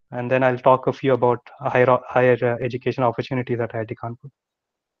right now. And then I'll talk a few about higher education opportunities at IIT Kanpur.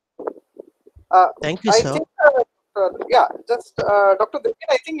 Thank you, I sir. think, yeah, just Dr. Dipin,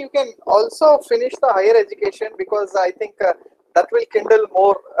 I think you can also finish the higher education because I think that will kindle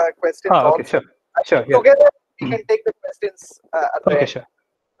more questions. Okay, also. sure. Sure, yeah. Together, we can take the questions at the Okay, end. sure.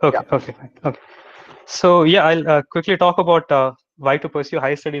 Okay, Yeah. okay, fine. Okay. So yeah, I'll quickly talk about why to pursue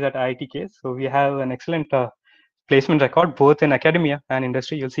higher studies at IITK. So we have an excellent placement record both in academia and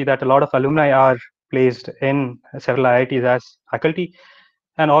industry. You'll see that a lot of alumni are placed in several IITs as faculty,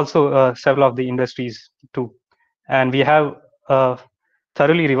 and also several of the industries too. And we have a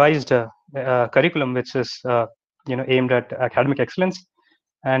thoroughly revised curriculum, which is aimed at academic excellence,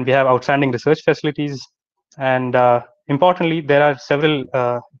 and we have outstanding research facilities. And importantly, there are several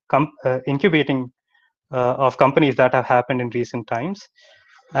incubating of companies that have happened in recent times.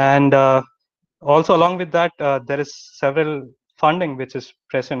 And also along with that, there is several funding which is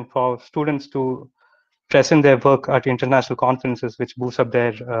present for students to present their work at international conferences, which boosts up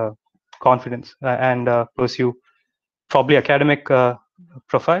their confidence and pursue probably academic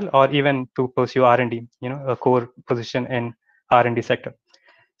profile, or even to pursue R&D, a core position in R&D sector.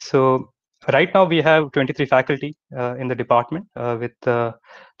 So right now we have 23 faculty in the department with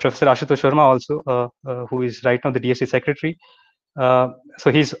Professor Ashutosh Sharma also, who is right now the DSC secretary.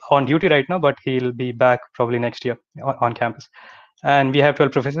 So he's on duty right now, but he'll be back probably next year on campus. And we have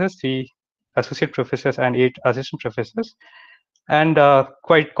 12 professors, 3 associate professors and 8 assistant professors, and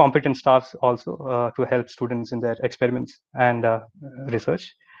quite competent staffs also to help students in their experiments and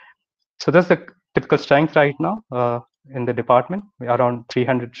research. So that's the typical strength right now in the department. We are around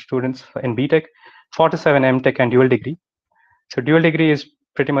 300 students in BTech, 47 MTech and dual degree. So dual degree is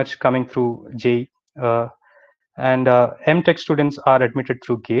pretty much coming through JEE. And MTech students are admitted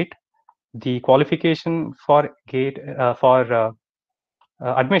through GATE. The qualification for GATE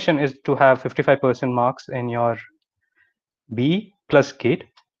admission is to have 55% marks in your BE plus GATE.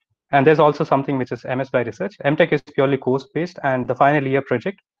 And there's also something which is MS by research. MTech is purely course-based, and the final year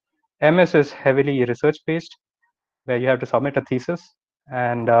project. MS is heavily research-based, where you have to submit a thesis,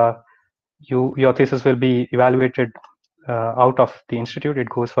 and your thesis will be evaluated out of the institute. It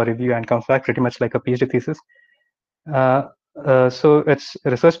goes for review and comes back pretty much like a PhD thesis. So it's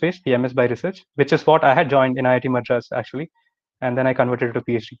research-based, the MS by research, which is what I had joined in IIT Madras actually, and then I converted to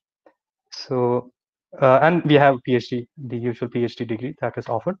PhD. So and we have PhD, the usual PhD degree that is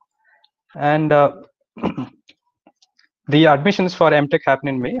offered, and the admissions for MTech happen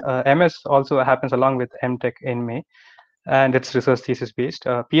in May. MS also happens along with MTech in May, and it's research thesis based.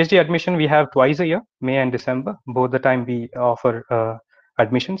 PhD admission we have twice a year, May and December. Both the time we offer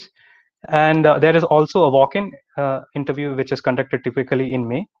admissions. And there is also a walk-in interview which is conducted typically in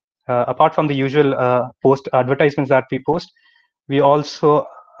May. Apart from the usual post advertisements that we post, we also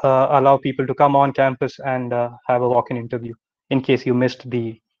allow people to come on campus and have a walk-in interview in case you missed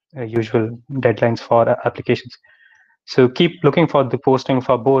the usual deadlines for applications. So keep looking for the posting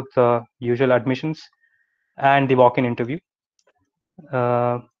for both usual admissions and the walk-in interview.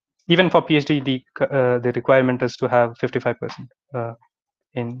 Even for PhD, the requirement is to have 55%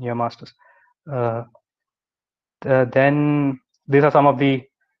 in your master's. Then these are some of the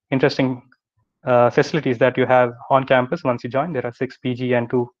interesting facilities that you have on campus once you join. There are 6 PG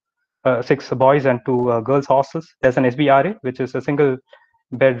and 6 boys and 2 girls hostels. There's an SBRA, which is a single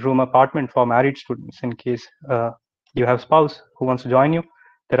bedroom apartment for married students in case you have spouse who wants to join you.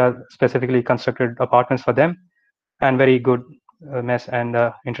 There are specifically constructed apartments for them, and very good mess and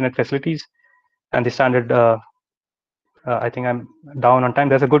internet facilities. And the standard, I think I'm down on time.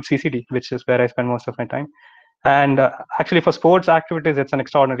 There's a good CCD, which is where I spend most of my time. And actually, for sports activities, it's an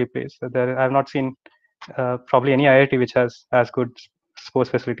extraordinary place. I've not seen probably any IIT which has as good sports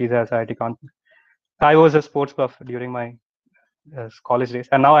facilities as IIT Kanpur. I was a sports buff during my college days,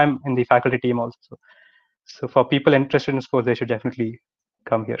 and now I'm in the faculty team also. So for people interested in sports, they should definitely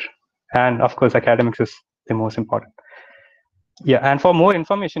come here. And of course, academics is the most important. Yeah, and for more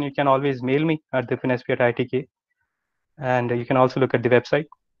information, you can always mail me at dipin@IITK, and you can also look at the website.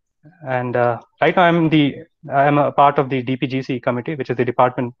 And right now, I'm a part of the DPGC committee, which is the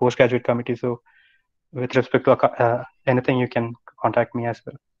Department Postgraduate Committee. So with respect to anything, you can contact me as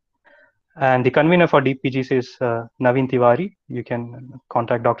well. And the convener for DPGC is Naveen Tiwari. You can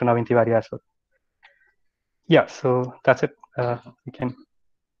contact Dr. Naveen Tiwari as well. Yeah, so that's it. You can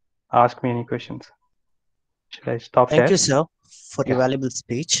ask me any questions. Should I stop Thank here? you, sir, for your valuable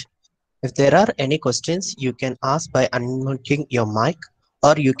speech. If there are any questions, you can ask by unmuting your mic,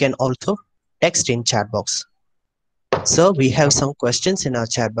 or you can also text in chat box. So we have some questions in our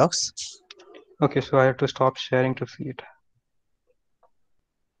chat box. Okay, so I have to stop sharing to see it.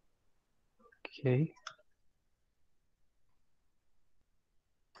 Okay.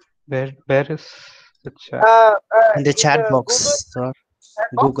 Where is the chat? In the chat box, sir.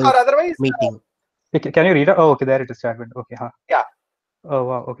 Google or otherwise, Meeting. Okay, can you read it? Oh, okay, there it is, chat window. Okay, huh. Yeah. Oh,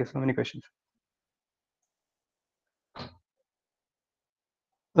 wow. Okay, so many questions.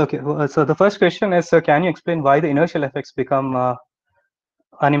 Okay, so the first question is, can you explain why the inertial effects become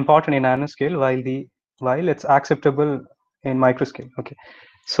unimportant in nanoscale while it's acceptable in microscale? Okay,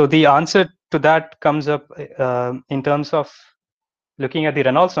 so the answer to that comes up in terms of looking at the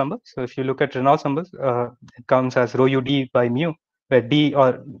Reynolds number. So if you look at Reynolds numbers, it comes as rho ud by mu, where d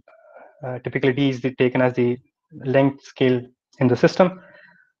or typically d is taken as the length scale in the system.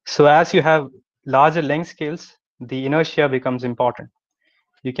 So as you have larger length scales, the inertia becomes important.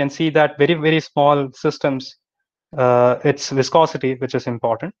 You can see that very small systems, it's viscosity which is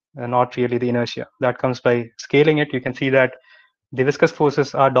important, not really the inertia. That comes by scaling it. You can see that the viscous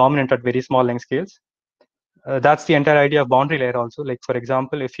forces are dominant at very small length scales. That's the entire idea of boundary layer also. Like for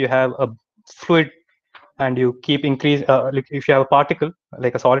example, if you have a fluid and you keep like if you have a particle,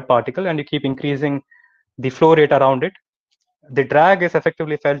 like a solid particle, and you keep increasing the flow rate around it, the drag is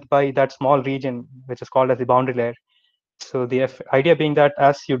effectively felt by that small region, which is called as the boundary layer. So the idea being that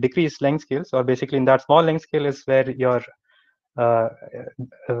as you decrease length scales, or basically in that small length scale is where your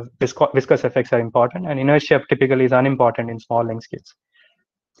viscous effects are important, and inertia typically is unimportant in small length scales.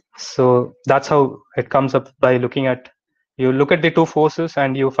 So that's how it comes up by looking at, you look at the two forces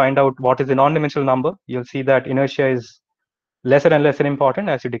and you find out what is the non-dimensional number. You'll see that inertia is lesser and lesser important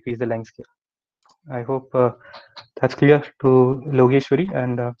as you decrease the length scale. I hope that's clear to Logeshwari.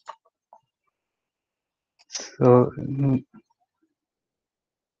 And so,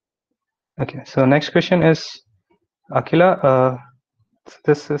 okay, so next question is Akila.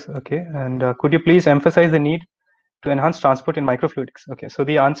 This is okay. And could you please emphasize the need to enhance transport in microfluidics? Okay, so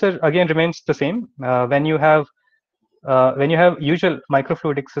the answer again remains the same. When you have usual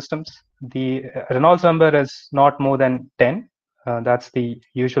microfluidic systems, the Reynolds number is not more than 10. That's the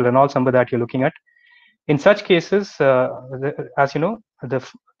usual Reynolds number that you're looking at. In such cases, as you know,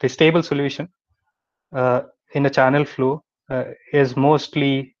 the stable solution in a channel flow is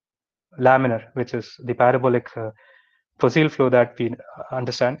mostly laminar, which is the parabolic Poiseuille flow that we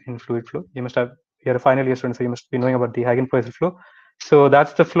understand in fluid flow. You're a final year student, so you must be knowing about the Hagen-Poiseuille flow. So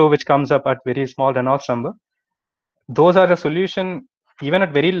that's the flow which comes up at very small Reynolds number. Those are a solution even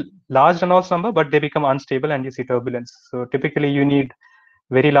at very large Reynolds number, but they become unstable and you see turbulence. So typically you need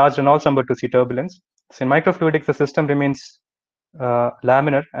very large Reynolds number to see turbulence. So in microfluidics, the system remains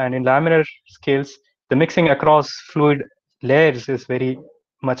laminar, and in laminar scales, the mixing across fluid layers is very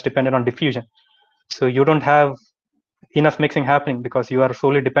much dependent on diffusion. So you don't have enough mixing happening because you are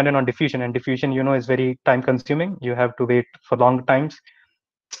solely dependent on diffusion, and diffusion, you know, is very time consuming. You have to wait for long times.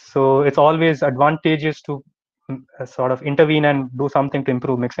 So it's always advantageous to sort of intervene and do something to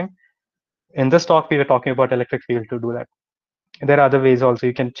improve mixing. In this talk, we were talking about electric field to do that. There are other ways also.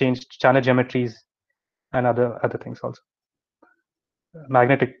 You can change channel geometries and other things also.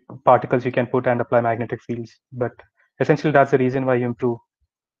 Magnetic particles you can put and apply magnetic fields, but essentially that's the reason why you improve,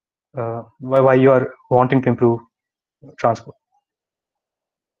 why you are wanting to improve transport.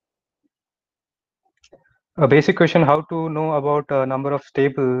 A basic question: how to know about a number of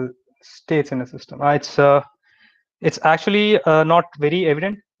stable states in a system? It's actually not very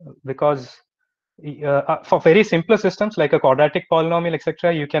evident, because for very simpler systems like a quadratic polynomial,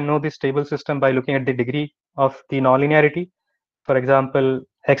 etc., you can know the stable system by looking at the degree of the nonlinearity. For example,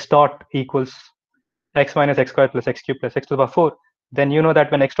 x dot equals x minus x squared plus x cubed plus x to the power 4. Then you know that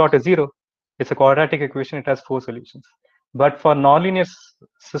when x dot is 0, it's a quadratic equation, it has 4 solutions. But for nonlinear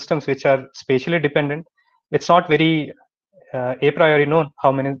systems which are spatially dependent, it's not very a priori known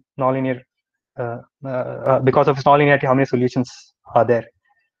how many nonlinear, because of its nonlinearity, how many solutions are there.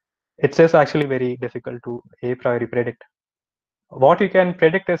 It's just actually very difficult to a priori predict. What you can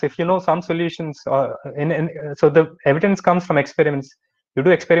predict is if you know some solutions, so the evidence comes from experiments. You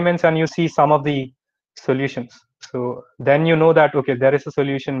do experiments and you see some of the solutions. So then you know that, okay, there is a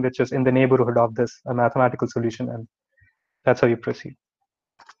solution which is in the neighborhood of this, a mathematical solution, and that's how you proceed.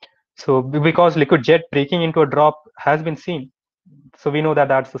 So because liquid jet breaking into a drop has been seen, so we know that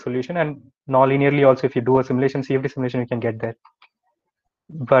that's the solution. And non-linearly also, if you do a simulation, CFD simulation, you can get there.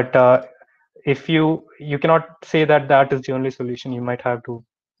 But if you cannot say that that is the only solution, you might have to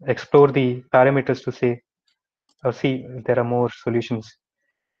explore the parameters to say or see if there are more solutions.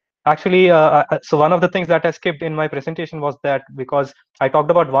 Actually, so one of the things that I skipped in my presentation was that because I talked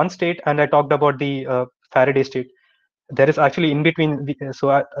about one state and I talked about the Faraday state, there is actually in between.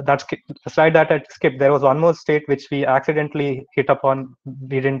 That's the slide that I skipped. There was one more state which we accidentally hit upon.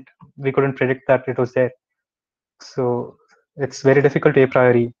 We couldn't predict that it was there. So it's very difficult to a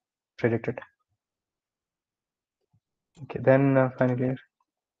priori predict it. Okay, then finally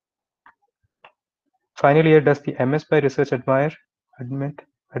here, does the MS by research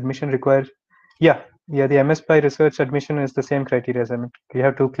admission require? Yeah, the MS by research admission is the same criteria as MET. You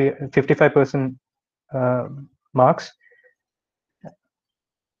have to clear 55% marks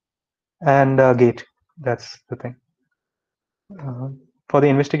and GATE. That's the thing. For the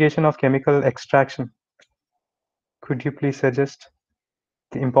investigation of chemical extraction, could you please suggest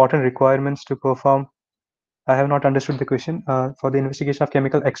the important requirements to perform? I have not understood the question. For the investigation of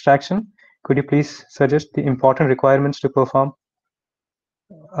chemical extraction, could you please suggest the important requirements to perform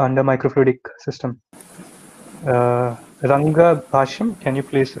under microfluidic system? Ranga Bhasham, can you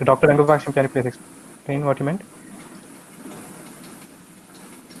please, Dr. Ranga Bhasham, can you please explain what you meant?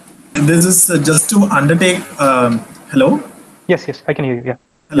 This is just to undertake. Hello? Yes, I can hear you. Yeah.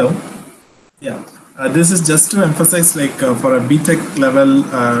 Hello? Yeah. This is just to emphasize, like for a BTech level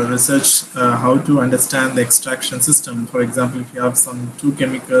research, how to understand the extraction system. For example, if you have some two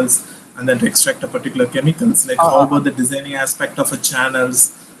chemicals and then to extract a particular chemicals, like how about the designing aspect of a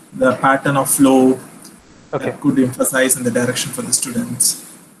channels, the pattern of flow, that could emphasize in the direction for the students.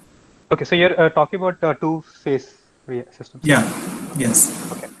 Okay, so you're talking about two-phase systems. Yeah.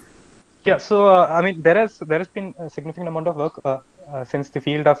 Yes. Okay. Yeah. So I mean, there has been a significant amount of work since the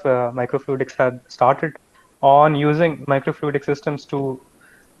field of microfluidics had started on using microfluidic systems to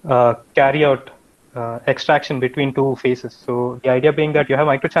carry out extraction between two phases. So the idea being that you have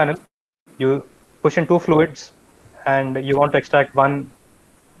microchannel, you push in two fluids, and you want to extract one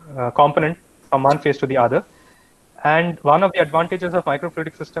component from one phase to the other. And one of the advantages of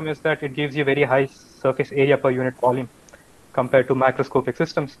microfluidic system is that it gives you very high surface area per unit volume compared to macroscopic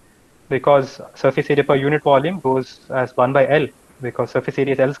systems, because surface area per unit volume goes as 1 by L, because surface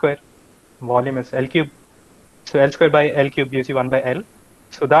area is L square, volume is L cube. So L square by L cube gives you 1 by L.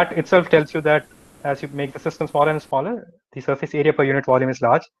 So that itself tells you that as you make the system smaller and smaller, the surface area per unit volume is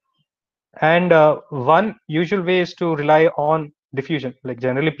large. And one usual way is to rely on diffusion. Like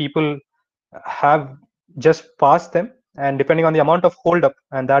generally people have just passed them, and depending on the amount of holdup,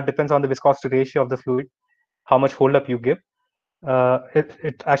 and that depends on the viscosity ratio of the fluid, how much holdup you give.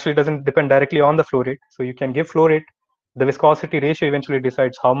 It actually doesn't depend directly on the flow rate. So you can give flow rate. The viscosity ratio eventually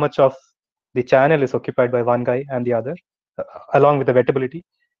decides how much of the channel is occupied by one guy and the other, along with the wettability.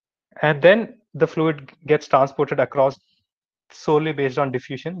 And then the fluid gets transported across solely based on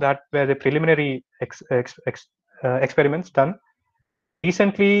diffusion. That were the preliminary experiments done.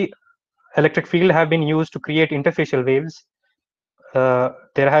 Recently, electric field have been used to create interfacial waves.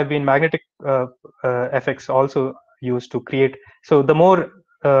 There have been magnetic effects also used to create. So the more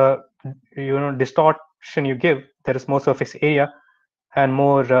distortion you give, there is more surface area and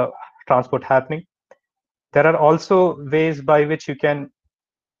more transport happening. There are also ways by which you can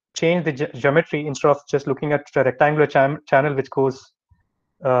change the geometry. Instead of just looking at a rectangular channel which goes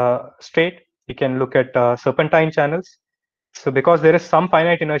straight, you can look at serpentine channels. So because there is some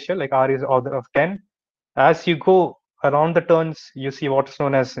finite inertia, like R is order of 10, as you go around the turns, you see what is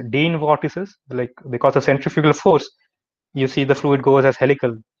known as Dean vortices. Like because of centrifugal force, you see the fluid goes as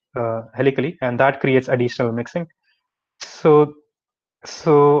helical. helically, and that creates additional mixing. So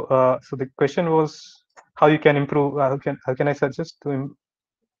the question was how you can improve. How can I suggest to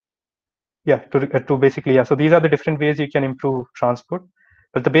to basically, yeah. So these are the different ways you can improve transport.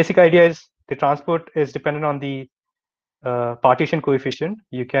 But the basic idea is the transport is dependent on the partition coefficient.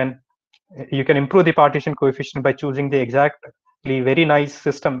 You can improve the partition coefficient by choosing the exactly very nice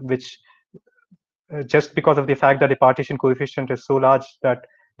system, which just because of the fact that the partition coefficient is so large that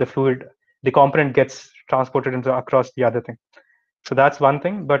the component gets transported across the other thing. So that's one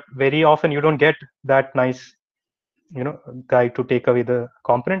thing. But very often you don't get that nice, guy to take away the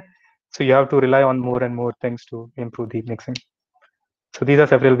component. So you have to rely on more and more things to improve the mixing. So these are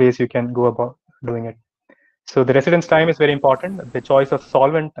several ways you can go about doing it. So the residence time is very important. The choice of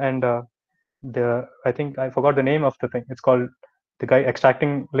solvent and I think I forgot the name of the thing. It's called, the guy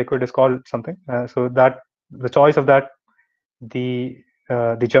extracting liquid is called something. So that the choice of that, the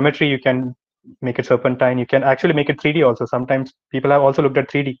geometry, you can make it serpentine. You can actually make it 3D also. Sometimes people have also looked at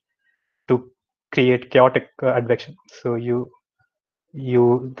 3D to create chaotic advection. So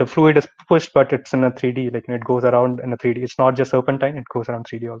the fluid is pushed, but it's in a 3D, like it goes around in a 3D. It's not just serpentine; it goes around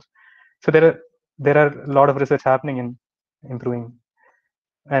 3D also. So there are a lot of research happening in improving.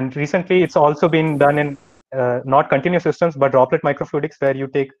 And recently, it's also been done in not continuous systems, but droplet microfluidics, where you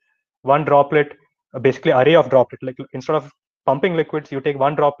take one droplet, basically array of droplet. Like instead of pumping liquids, you take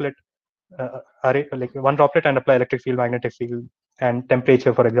one droplet array, like one droplet, and apply electric field, magnetic field, and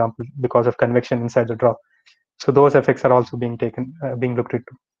temperature, for example, because of convection inside the drop. So those effects are also being looked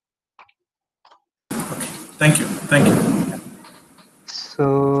into. Thank you. Thank you.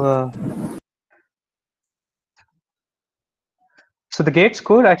 So, so the gate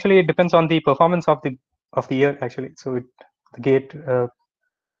score actually, it depends on the performance of the year actually. So the gate,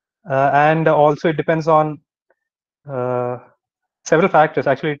 and also it depends on several factors.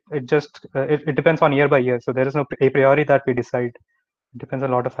 Actually, it depends on year by year. So there is no a priori that we decide. It depends on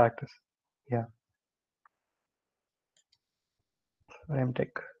a lot of factors. Yeah. MTech.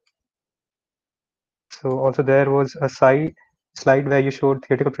 So also there was a slide where you showed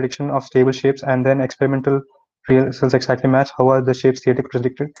theoretical prediction of stable shapes and then experimental results exactly match. How are the shapes theoretically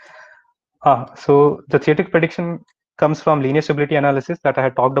predicted? So the theoretical prediction comes from linear stability analysis that I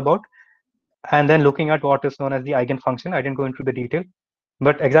had talked about, and then looking at what is known as the eigenfunction. I didn't go into the detail,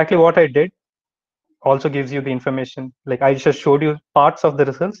 but exactly what I did also gives you the information. Like I just showed you parts of the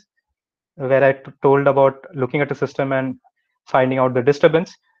results where I told about looking at a system and finding out the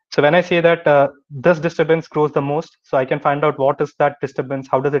disturbance. So when I say that this disturbance grows the most, so I can find out what is that disturbance,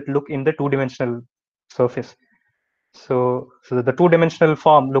 how does it look in the two-dimensional surface. So the two-dimensional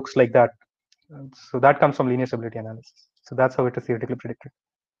form looks like that. So that comes from linear stability analysis. So that's how it is theoretically predicted.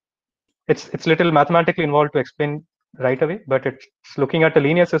 It's little mathematically involved to explain right away, but it's looking at a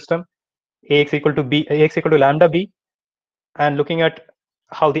linear system, ax equal to lambda b, and looking at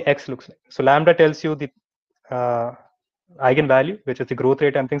how the x looks like. So lambda tells you the eigenvalue, which is the growth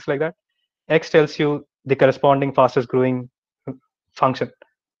rate and things like that. X tells you the corresponding fastest growing function.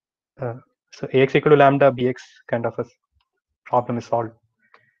 So ax equal to lambda, bx kind of a problem is solved,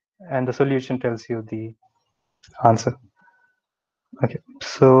 and the solution tells you the answer. Okay,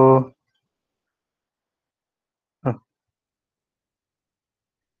 so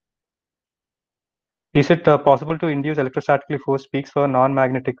is it possible to induce electrostatically forced peaks for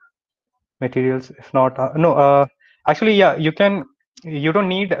non-magnetic materials? If not, no. Actually, yeah, you can. You don't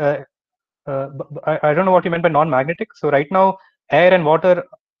need. I don't know what you meant by non-magnetic. So right now, air and water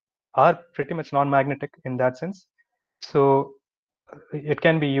are pretty much non-magnetic in that sense. So it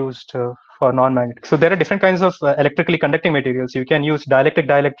can be used for non-magnetic. So there are different kinds of electrically conducting materials. You can use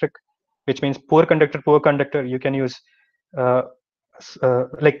dielectric, which means poor conductor. You can use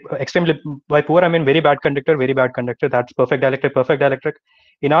like extremely, by poor I mean very bad conductor. That's perfect dielectric.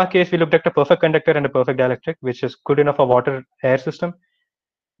 In our case, we looked at a perfect conductor and a perfect dielectric, which is good enough for water air system.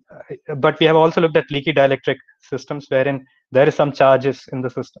 But we have also looked at leaky dielectric systems wherein there is some charges in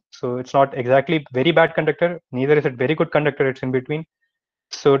the system. So it's not exactly very bad conductor, neither is it very good conductor, it's in between.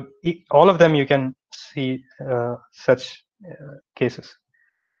 So all of them you can see such cases.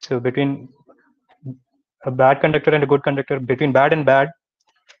 So between a bad conductor and a good conductor, between bad and bad.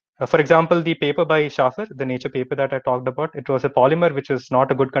 For example, the paper by Schaffer, the Nature paper that I talked about, it was a polymer which is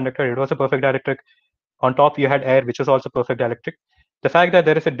not a good conductor. It was a perfect dielectric. On top, you had air, which was also perfect dielectric. The fact that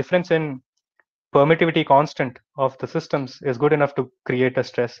there is a difference in permittivity constant of the systems is good enough to create a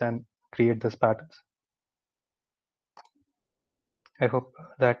stress and create these patterns. I hope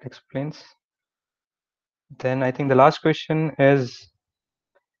that explains. Then I think the last question is,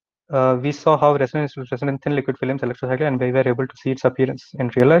 we saw how resonance was resonant in thin liquid films electrostatically, and we were able to see its appearance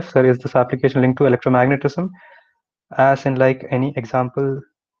in real life. So is this application linked to electromagnetism, as in like any example?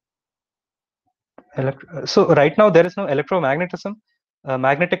 So right now there is no electromagnetism.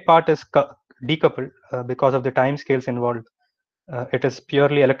 Magnetic part is decoupled because of the time scales involved. It is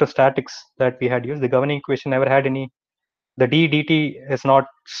purely electrostatics that we had used. The governing equation never had any. The d dt is not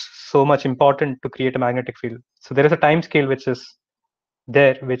so much important to create a magnetic field. So there is a time scale which is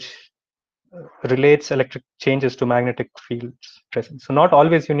there, which relates electric changes to magnetic fields present. So not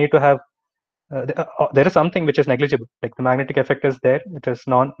always you need to have. There is something which is negligible, like the magnetic effect is there. It is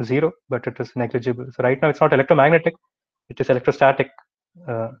non-zero, but it is negligible. So right now it's not electromagnetic. It is electrostatic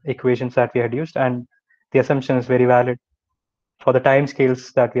equations that we had used, and the assumption is very valid for the time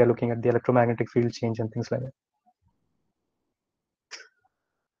scales that we are looking at, the electromagnetic field change and things like that.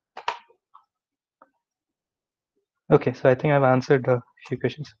 Okay, so I think I've answered a few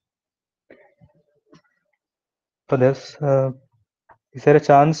questions. For this, is there a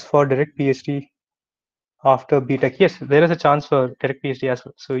chance for direct PhD after BTech? Yes, there is a chance for direct PhD as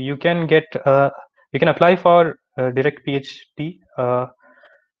well. So you can get, you can apply for direct PhD.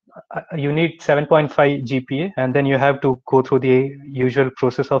 You need 7.5 GPA, and then you have to go through the usual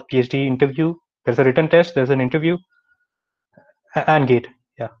process of PhD interview. There's a written test, there's an interview, and gate.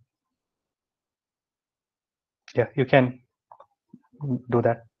 Yeah, yeah, you can do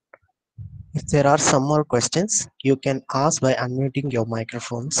that. If there are some more questions, you can ask by unmuting your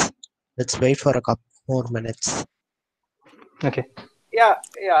microphones. Let's wait for a couple more minutes. Okay. Yeah.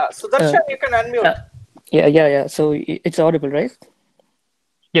 Sudarshan, you can unmute. Yeah. So it's audible, right?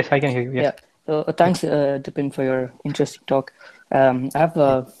 Yes, I can hear you. Yes. Yeah. So thanks, Dipin, for your interesting talk. I have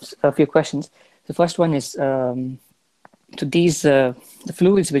a few questions. The first one is, so these the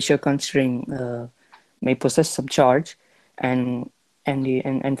fluids which you're considering may possess some charge, and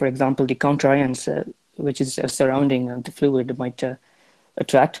for example, the counter ions which is surrounding the fluid might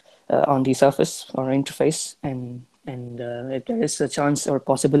attract on the surface or interface, and if there is a chance or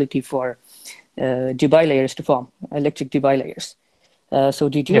possibility for Debye layers to form, electric Debye layers. So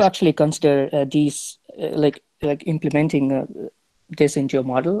did you actually consider these like implementing this into your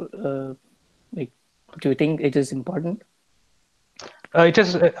model? Like, do you think it is important? It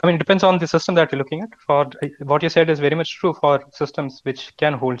is. I mean, it depends on the system that you're looking at. For what you said is very much true for systems which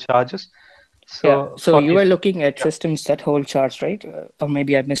can hold charges. So, so you were looking at systems that hold charge, right? Or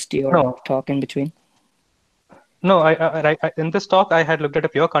maybe I missed your talk in between. No, I in this talk I had looked at a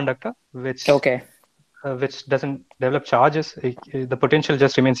pure conductor, which which doesn't develop charges. The potential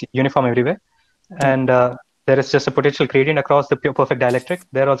just remains uniform everywhere, and there is just a potential gradient across the perfect dielectric.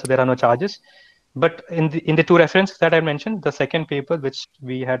 There are no charges. But in the two references that I mentioned, the second paper which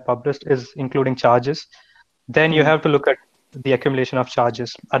we had published is including charges. Then you have to look at the accumulation of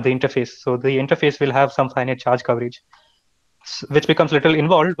charges at the interface. So the interface will have some finite charge coverage, which becomes a little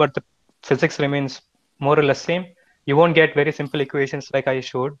involved, but the physics remains more or less same. You won't get very simple equations like I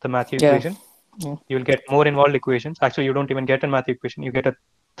showed, the Matthew equation. You'll get more involved equations. Actually, you don't even get a Matthew equation. You get a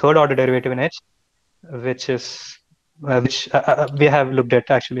third order derivative in H, which is which we have looked at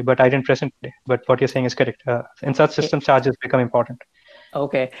actually, but I didn't present today. But what you're saying is correct. In such systems, charges become important.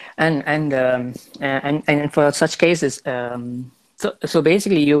 Okay, and for such cases, so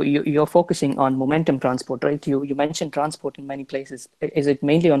basically you're focusing on momentum transport, right? You mentioned transport in many places. Is it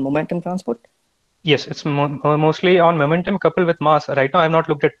mainly on momentum transport? Yes, it's mostly on momentum coupled with mass. Right now, I've not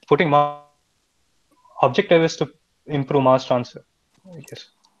looked at putting mass. Objective is to improve mass transfer. Yes.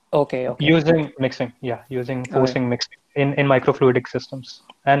 Okay. Using mixing, using forcing mixing in microfluidic systems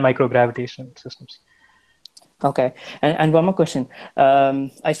and microgravitation systems. Okay, and one more question.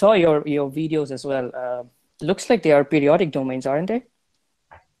 I saw your videos as well. Looks like they are periodic domains, aren't they?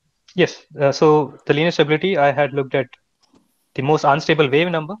 Yes. So the linear stability, I had looked at the most unstable wave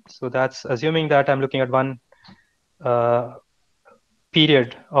number. So that's assuming that I'm looking at one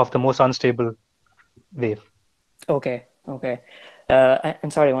period of the most unstable wave. Okay.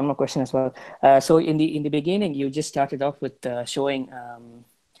 And sorry, one more question as well. So in the beginning, you just started off with showing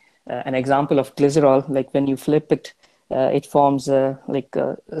an example of glycerol. Like when you flip it, it forms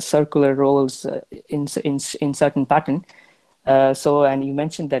circular rolls in certain pattern. And you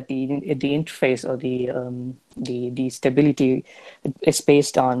mentioned that the interface or the stability is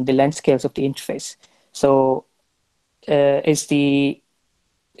based on the length scales of the interface. So is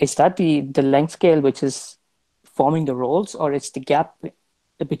that the length scale which is forming the rolls, or it's the gap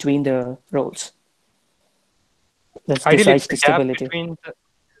between the rolls that decides the stability?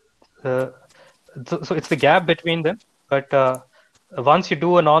 So it's the gap between them. But once you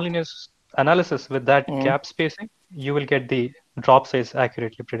do a nonlinear analysis with that gap spacing, you will get the drop size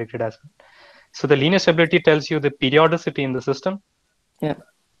accurately predicted as well. So the linear stability tells you the periodicity in the system. Yeah.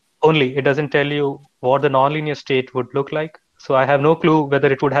 Only it doesn't tell you what the nonlinear state would look like. So I have no clue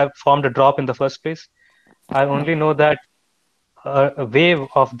whether it would have formed a drop in the first place. I only know that a wave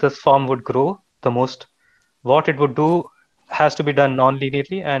of this form would grow the most. What it would do has to be done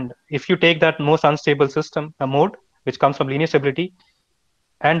non-linearly. And if you take that most unstable system, a mode, which comes from linear stability,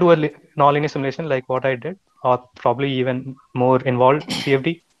 and do a nonlinear simulation like what I did, or probably even more involved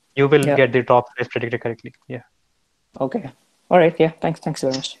CFD, you will get the drop size predicted correctly. Yeah. Okay. All right. Yeah. Thanks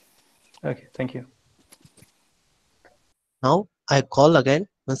very much. Okay. Thank you. Now I call again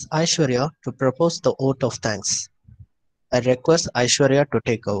Ms. Aishwarya to propose the vote of thanks. I request Aishwarya to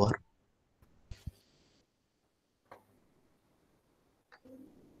take over.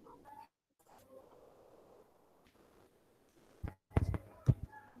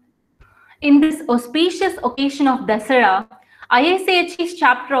 In this auspicious occasion of Dasara, IIChE's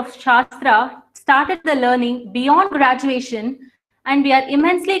chapter of Sastra started the learning beyond graduation, and we are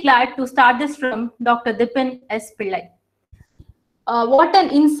immensely glad to start this from Dr. Dipin S. Pillai. What an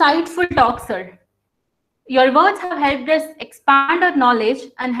insightful talk, sir. Your words have helped us expand our knowledge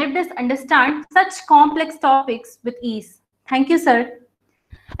and helped us understand such complex topics with ease. Thank you, sir.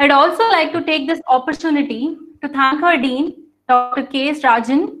 I'd also like to take this opportunity to thank our Dean, Dr. K.S.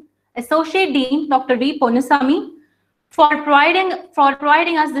 Rajan, Associate Dean, Dr. V. Ponusami, for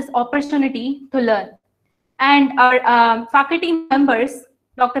providing us this opportunity to learn. And our faculty members,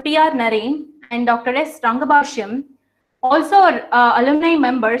 Dr. P.R. Naren and Dr. S. Rangabhashyam, also our alumni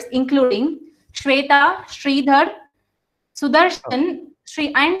members, including Shweta, Sridhar, Sudarshan,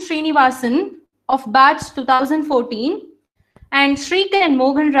 and Srinivasan of batch 2014, and Shrikar and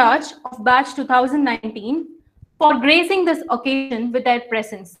Mohan Raj of batch 2019 for gracing this occasion with their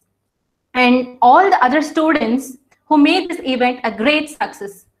presence, and all the other students who made this event a great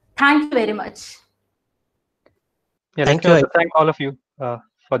success. Thank you very much. Yeah, let me also thank all of you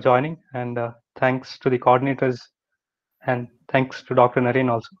for joining, and thanks to the coordinators, and thanks to Dr. Naren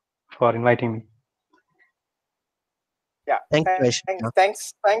also for inviting me. Yeah, thank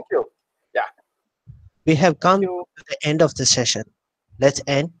you. Yeah. We have come to the end of the session. Let's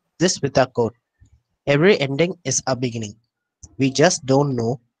end this with a quote. Every ending is a beginning. We just don't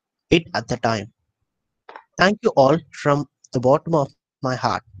know it at the time. Thank you all from the bottom of my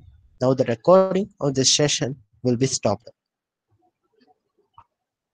heart. Now the recording of this session will be stopped.